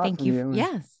learn a Well, lot thank from you. you, and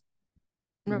Yes,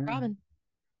 yeah, Robyn.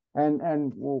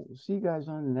 and we'll see you guys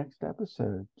on the next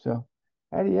episode. So,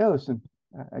 adios, and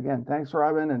again, thanks,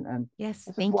 Robyn, and Yes, this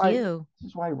is thank why you.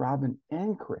 Robyn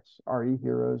and Chris are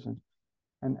heroes,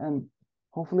 and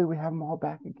hopefully we have them all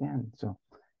back again. So,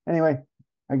 anyway,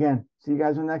 again, see you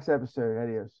guys on the next episode.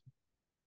 Adios.